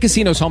 Chumba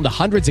Casino is home to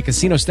hundreds of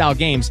casino-style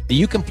games that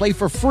you can play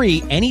for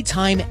free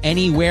anytime,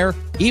 anywhere,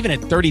 even at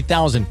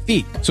 30,000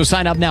 feet. So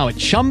sign up now at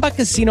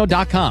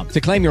ChumbaCasino.com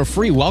to claim your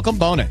free welcome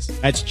bonus.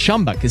 That's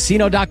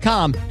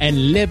ChumbaCasino.com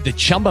and live the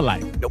Chumba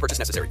life. No purchase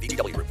necessary.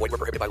 VGW. Void where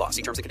prohibited by law.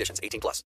 See terms and conditions. 18+.